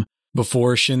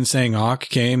 Before Shin Sang-ok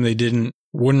came, they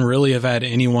wouldn't really have had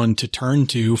anyone to turn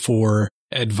to for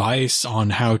advice on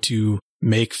how to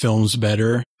make films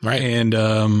better. Right. And,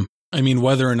 I mean,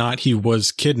 whether or not he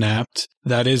was kidnapped,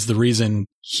 that is the reason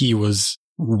he was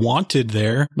wanted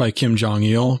there by Kim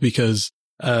Jong-il, because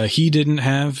he didn't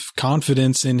have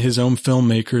confidence in his own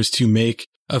filmmakers to make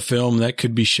a film that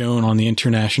could be shown on the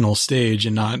international stage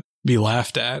and not be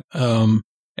laughed at.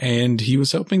 And he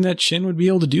was hoping that Shin would be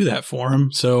able to do that for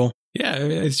him. So yeah,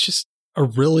 it's just a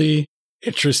really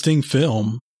interesting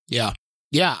film. Yeah.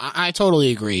 Yeah, I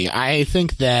totally agree. I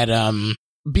think that,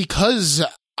 because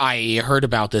I heard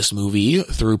about this movie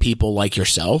through people like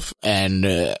yourself, and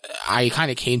I kind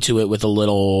of came to it with a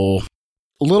little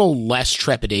less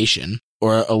trepidation,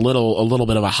 or a little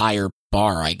bit of a higher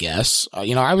bar, I guess.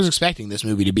 I was expecting this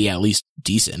movie to be at least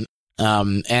decent.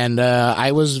 And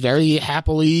I was very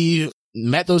happily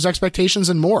met those expectations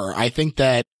and more. I think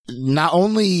that not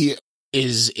only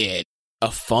is it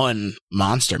a fun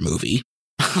monster movie,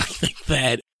 I think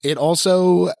that it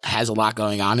also has a lot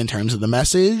going on in terms of the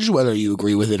message, whether you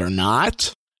agree with it or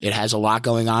not. It has a lot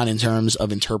going on in terms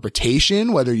of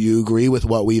interpretation, whether you agree with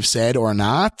what we've said or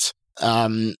not.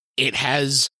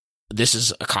 This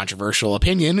is a controversial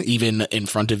opinion, even in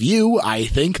front of you. I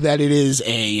think that it is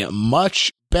a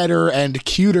much better and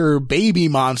cuter baby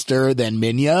monster than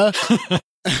Minya.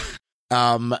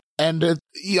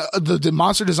 The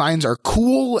monster designs are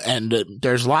cool, and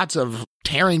there's lots of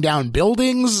tearing down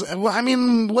buildings. I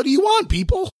mean, what do you want,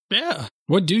 people? Yeah.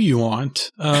 What do you want?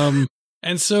 And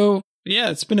so, yeah,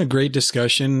 it's been a great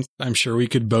discussion. I'm sure we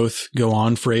could both go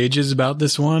on for ages about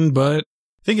this one, but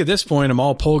I think at this point I'm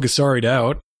all Pulgasari'd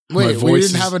out. Wait, we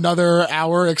didn't have another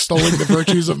hour extolling the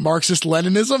virtues of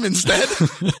Marxist-Leninism instead?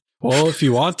 Well, if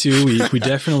you want to, we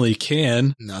definitely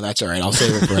can. No, that's all right. I'll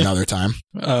save it for another time.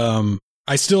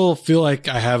 I still feel like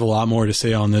I have a lot more to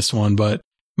say on this one, but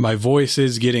my voice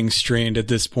is getting strained at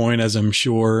this point, as I'm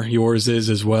sure yours is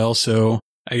as well. So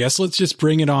I guess let's just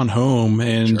bring it on home.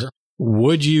 And Sure.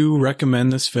 Would you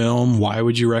recommend this film? Why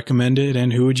would you recommend it?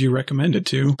 And who would you recommend it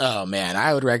to? Oh man,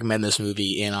 I would recommend this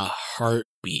movie in a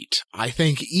heartbeat. I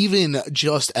think even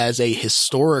just as a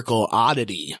historical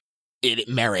oddity, it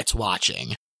merits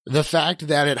watching. The fact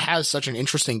that it has such an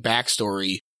interesting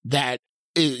backstory that,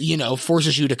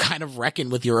 forces you to kind of reckon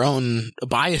with your own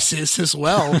biases as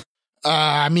well.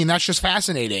 I mean, that's just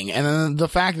fascinating. And then the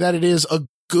fact that it is a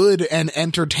good and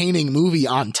entertaining movie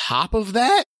on top of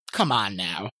that, come on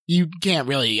now. You can't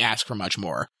really ask for much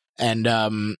more. And,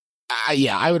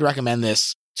 I would recommend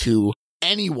this to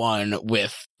anyone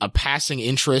with a passing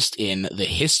interest in the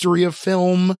history of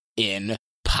film, in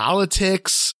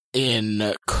politics,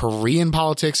 in Korean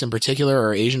politics in particular,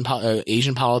 or Asian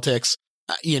politics.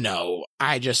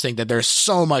 I just think that there's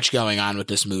so much going on with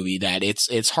this movie that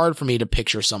it's hard for me to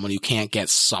picture someone who can't get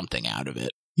something out of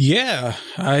it. Yeah,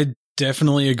 I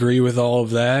definitely agree with all of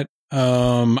that.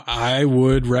 I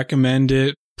would recommend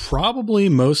it probably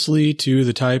mostly to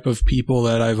the type of people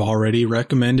that I've already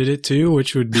recommended it to,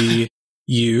 which would be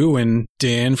you and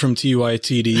Dan from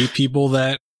TYTD, people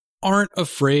that aren't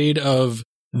afraid of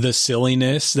the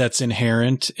silliness that's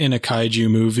inherent in a kaiju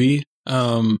movie.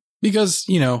 Because,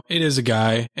 it is a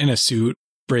guy in a suit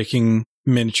breaking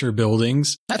miniature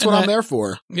buildings. That's what I'm there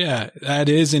for. Yeah, that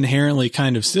is inherently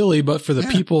kind of silly, but for the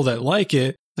people that like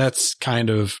it, that's kind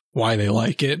of why they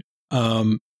like it.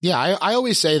 I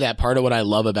always say that part of what I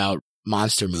love about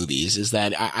monster movies is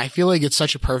that I feel like it's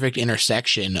such a perfect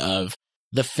intersection of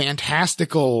the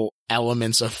fantastical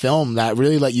elements of film that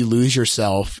really let you lose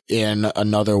yourself in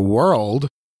another world,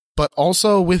 but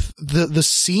also with the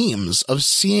seams of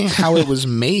seeing how it was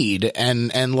made.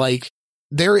 And like,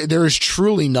 there is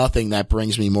truly nothing that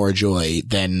brings me more joy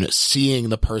than seeing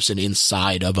the person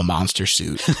inside of a monster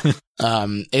suit.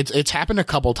 It's happened a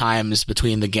couple times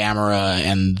between the Gamera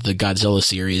and the Godzilla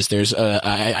series. There's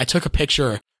I took a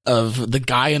picture of the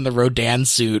guy in the Rodan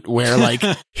suit where like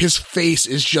his face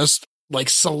is just like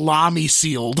salami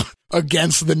sealed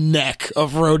against the neck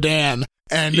of Rodan.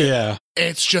 And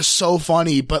it's just so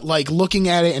funny, but like looking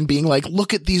at it and being like,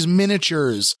 look at these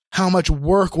miniatures, how much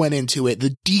work went into it.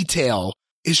 The detail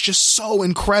is just so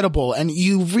incredible. And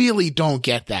you really don't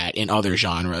get that in other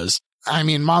genres. I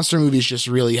mean, monster movies just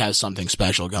really have something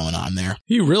special going on there.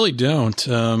 You really don't.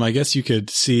 I guess you could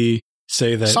say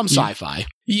that some sci-fi.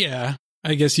 Yeah.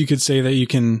 I guess you could say that you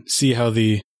can see how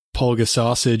the Pulga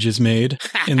sausage is made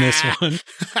in this one.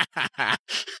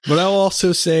 But I'll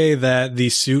also say that the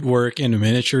suit work and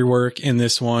miniature work in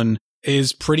this one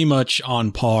is pretty much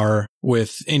on par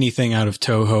with anything out of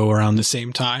Toho around the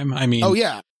same time. I mean, oh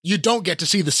yeah, you don't get to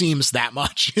see the seams that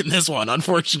much in this one,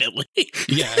 unfortunately.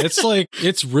 Yeah,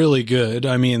 it's really good.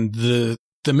 I mean, the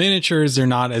miniatures are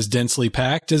not as densely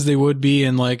packed as they would be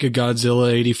in like a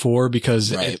Godzilla 84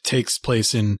 because it takes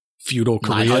place in feudal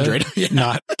Korea,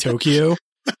 not Tokyo.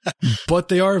 But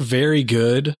they are very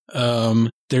good.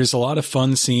 There's a lot of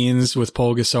fun scenes with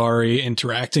Pulgasari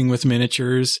interacting with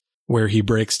miniatures where he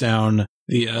breaks down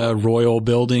the royal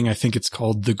building. I think it's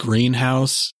called the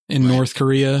Greenhouse in North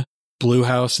Korea, Blue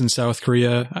House in South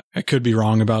Korea. I could be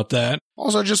wrong about that.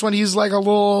 Also, just when he's like a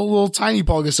little tiny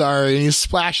Pulgasari and he's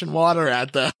splashing water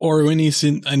at them. Or when he's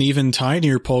an even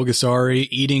tinier Pulgasari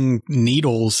eating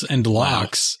needles and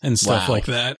locks and stuff like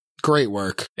that. Great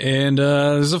work. And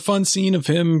there's a fun scene of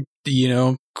him,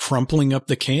 crumpling up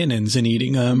the cannons and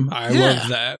eating them. I love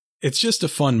that. It's just a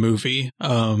fun movie.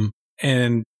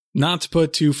 And not to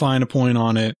put too fine a point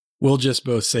on it, we'll just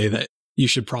both say that you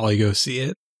should probably go see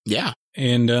it. Yeah.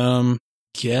 And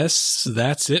guess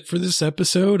that's it for this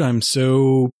episode. I'm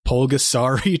so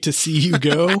Pulgasari to see you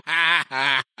go.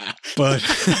 But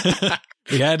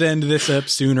we had to end this up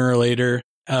sooner or later.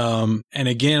 And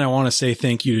again, I want to say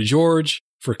thank you to George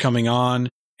for coming on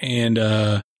and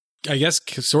I guess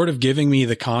sort of giving me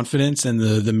the confidence and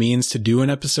the means to do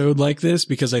an episode like this,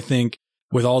 because I think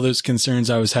with all those concerns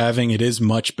I was having, it is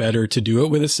much better to do it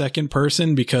with a second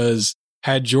person, because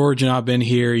had George not been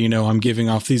here, I'm giving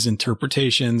off these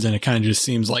interpretations and it kind of just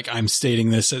seems like I'm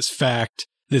stating this as fact.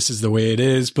 This is the way it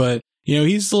is. But,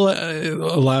 he's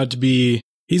allowed to be,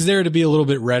 he's there to be a little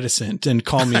bit reticent and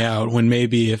call me out when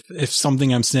maybe if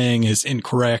something I'm saying is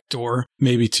incorrect or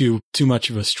maybe too much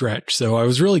of a stretch. So I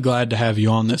was really glad to have you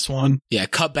on this one. Yeah,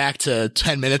 cut back to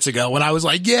 10 minutes ago when I was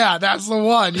like, yeah, that's the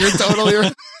one. You're totally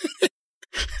right.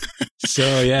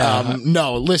 So, yeah.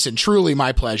 No, listen, truly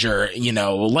my pleasure. You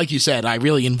know, like you said, I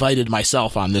really invited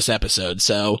myself on this episode.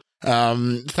 So,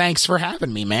 thanks for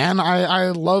having me, man. I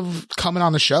love coming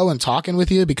on the show and talking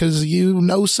with you because you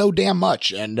know so damn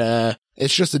much. And,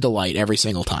 it's just a delight every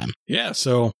single time. Yeah.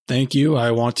 So thank you.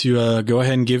 I want to go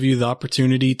ahead and give you the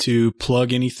opportunity to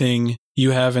plug anything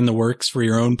you have in the works for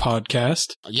your own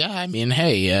podcast. Yeah. I mean,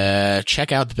 hey,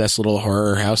 check out the best little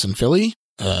horror house in Philly.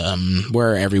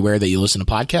 We're everywhere that you listen to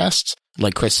podcasts.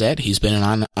 Like Chris said, he's been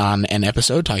on an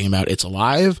episode talking about It's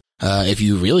Alive. If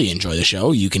you really enjoy the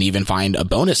show, you can even find a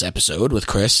bonus episode with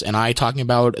Chris and I talking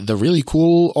about the really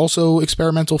cool, also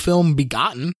experimental film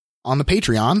Begotten on the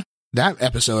Patreon. That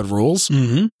episode rules.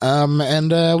 Mm-hmm.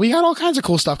 And we got all kinds of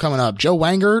cool stuff coming up. Joe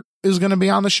Wangert is going to be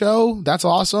on the show. That's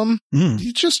awesome.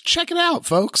 You just check it out,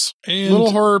 folks. And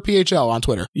Little Horror PHL on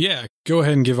Twitter. Yeah. Go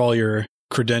ahead and give all your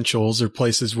credentials or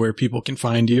places where people can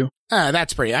find you.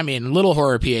 That's pretty. I mean, Little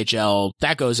Horror PHL,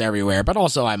 that goes everywhere, but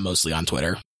also I'm mostly on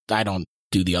Twitter. I don't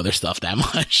do the other stuff that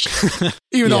much.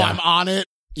 Even though I'm on it,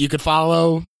 you could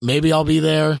follow. Maybe I'll be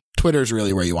there. Twitter's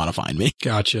really where you want to find me.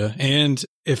 Gotcha. And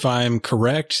if I'm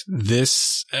correct,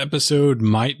 this episode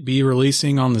might be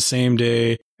releasing on the same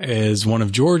day as one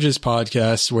of George's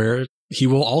podcasts where he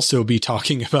will also be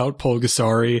talking about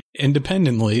Pulgasari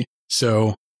independently.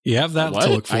 So you have that to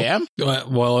look for. I am?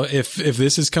 Well, if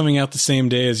this is coming out the same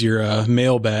day as your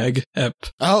mailbag ep,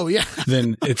 oh yeah,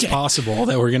 then it's possible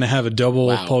that we're going to have a double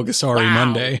Pulgasari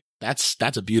Monday.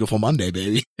 That's a beautiful Monday,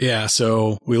 baby. Yeah,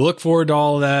 so we look forward to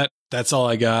all of that. That's all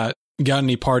I got. Got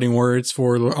any parting words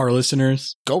for our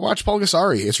listeners? Go watch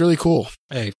Pulgasari. It's really cool.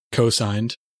 Hey,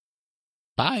 co-signed.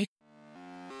 Bye.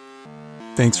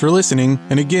 Thanks for listening.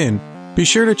 And again, be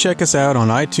sure to check us out on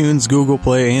iTunes, Google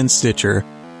Play, and Stitcher.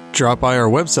 Drop by our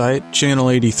website,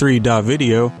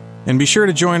 channel83.video, and be sure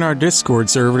to join our Discord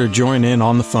server to join in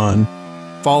on the fun.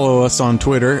 Follow us on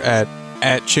Twitter at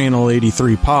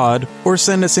channel83pod, or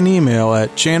send us an email at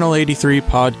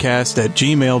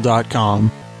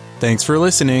channel83podcast@gmail.com. Thanks for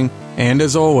listening, and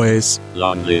as always,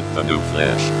 long live the new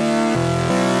flesh.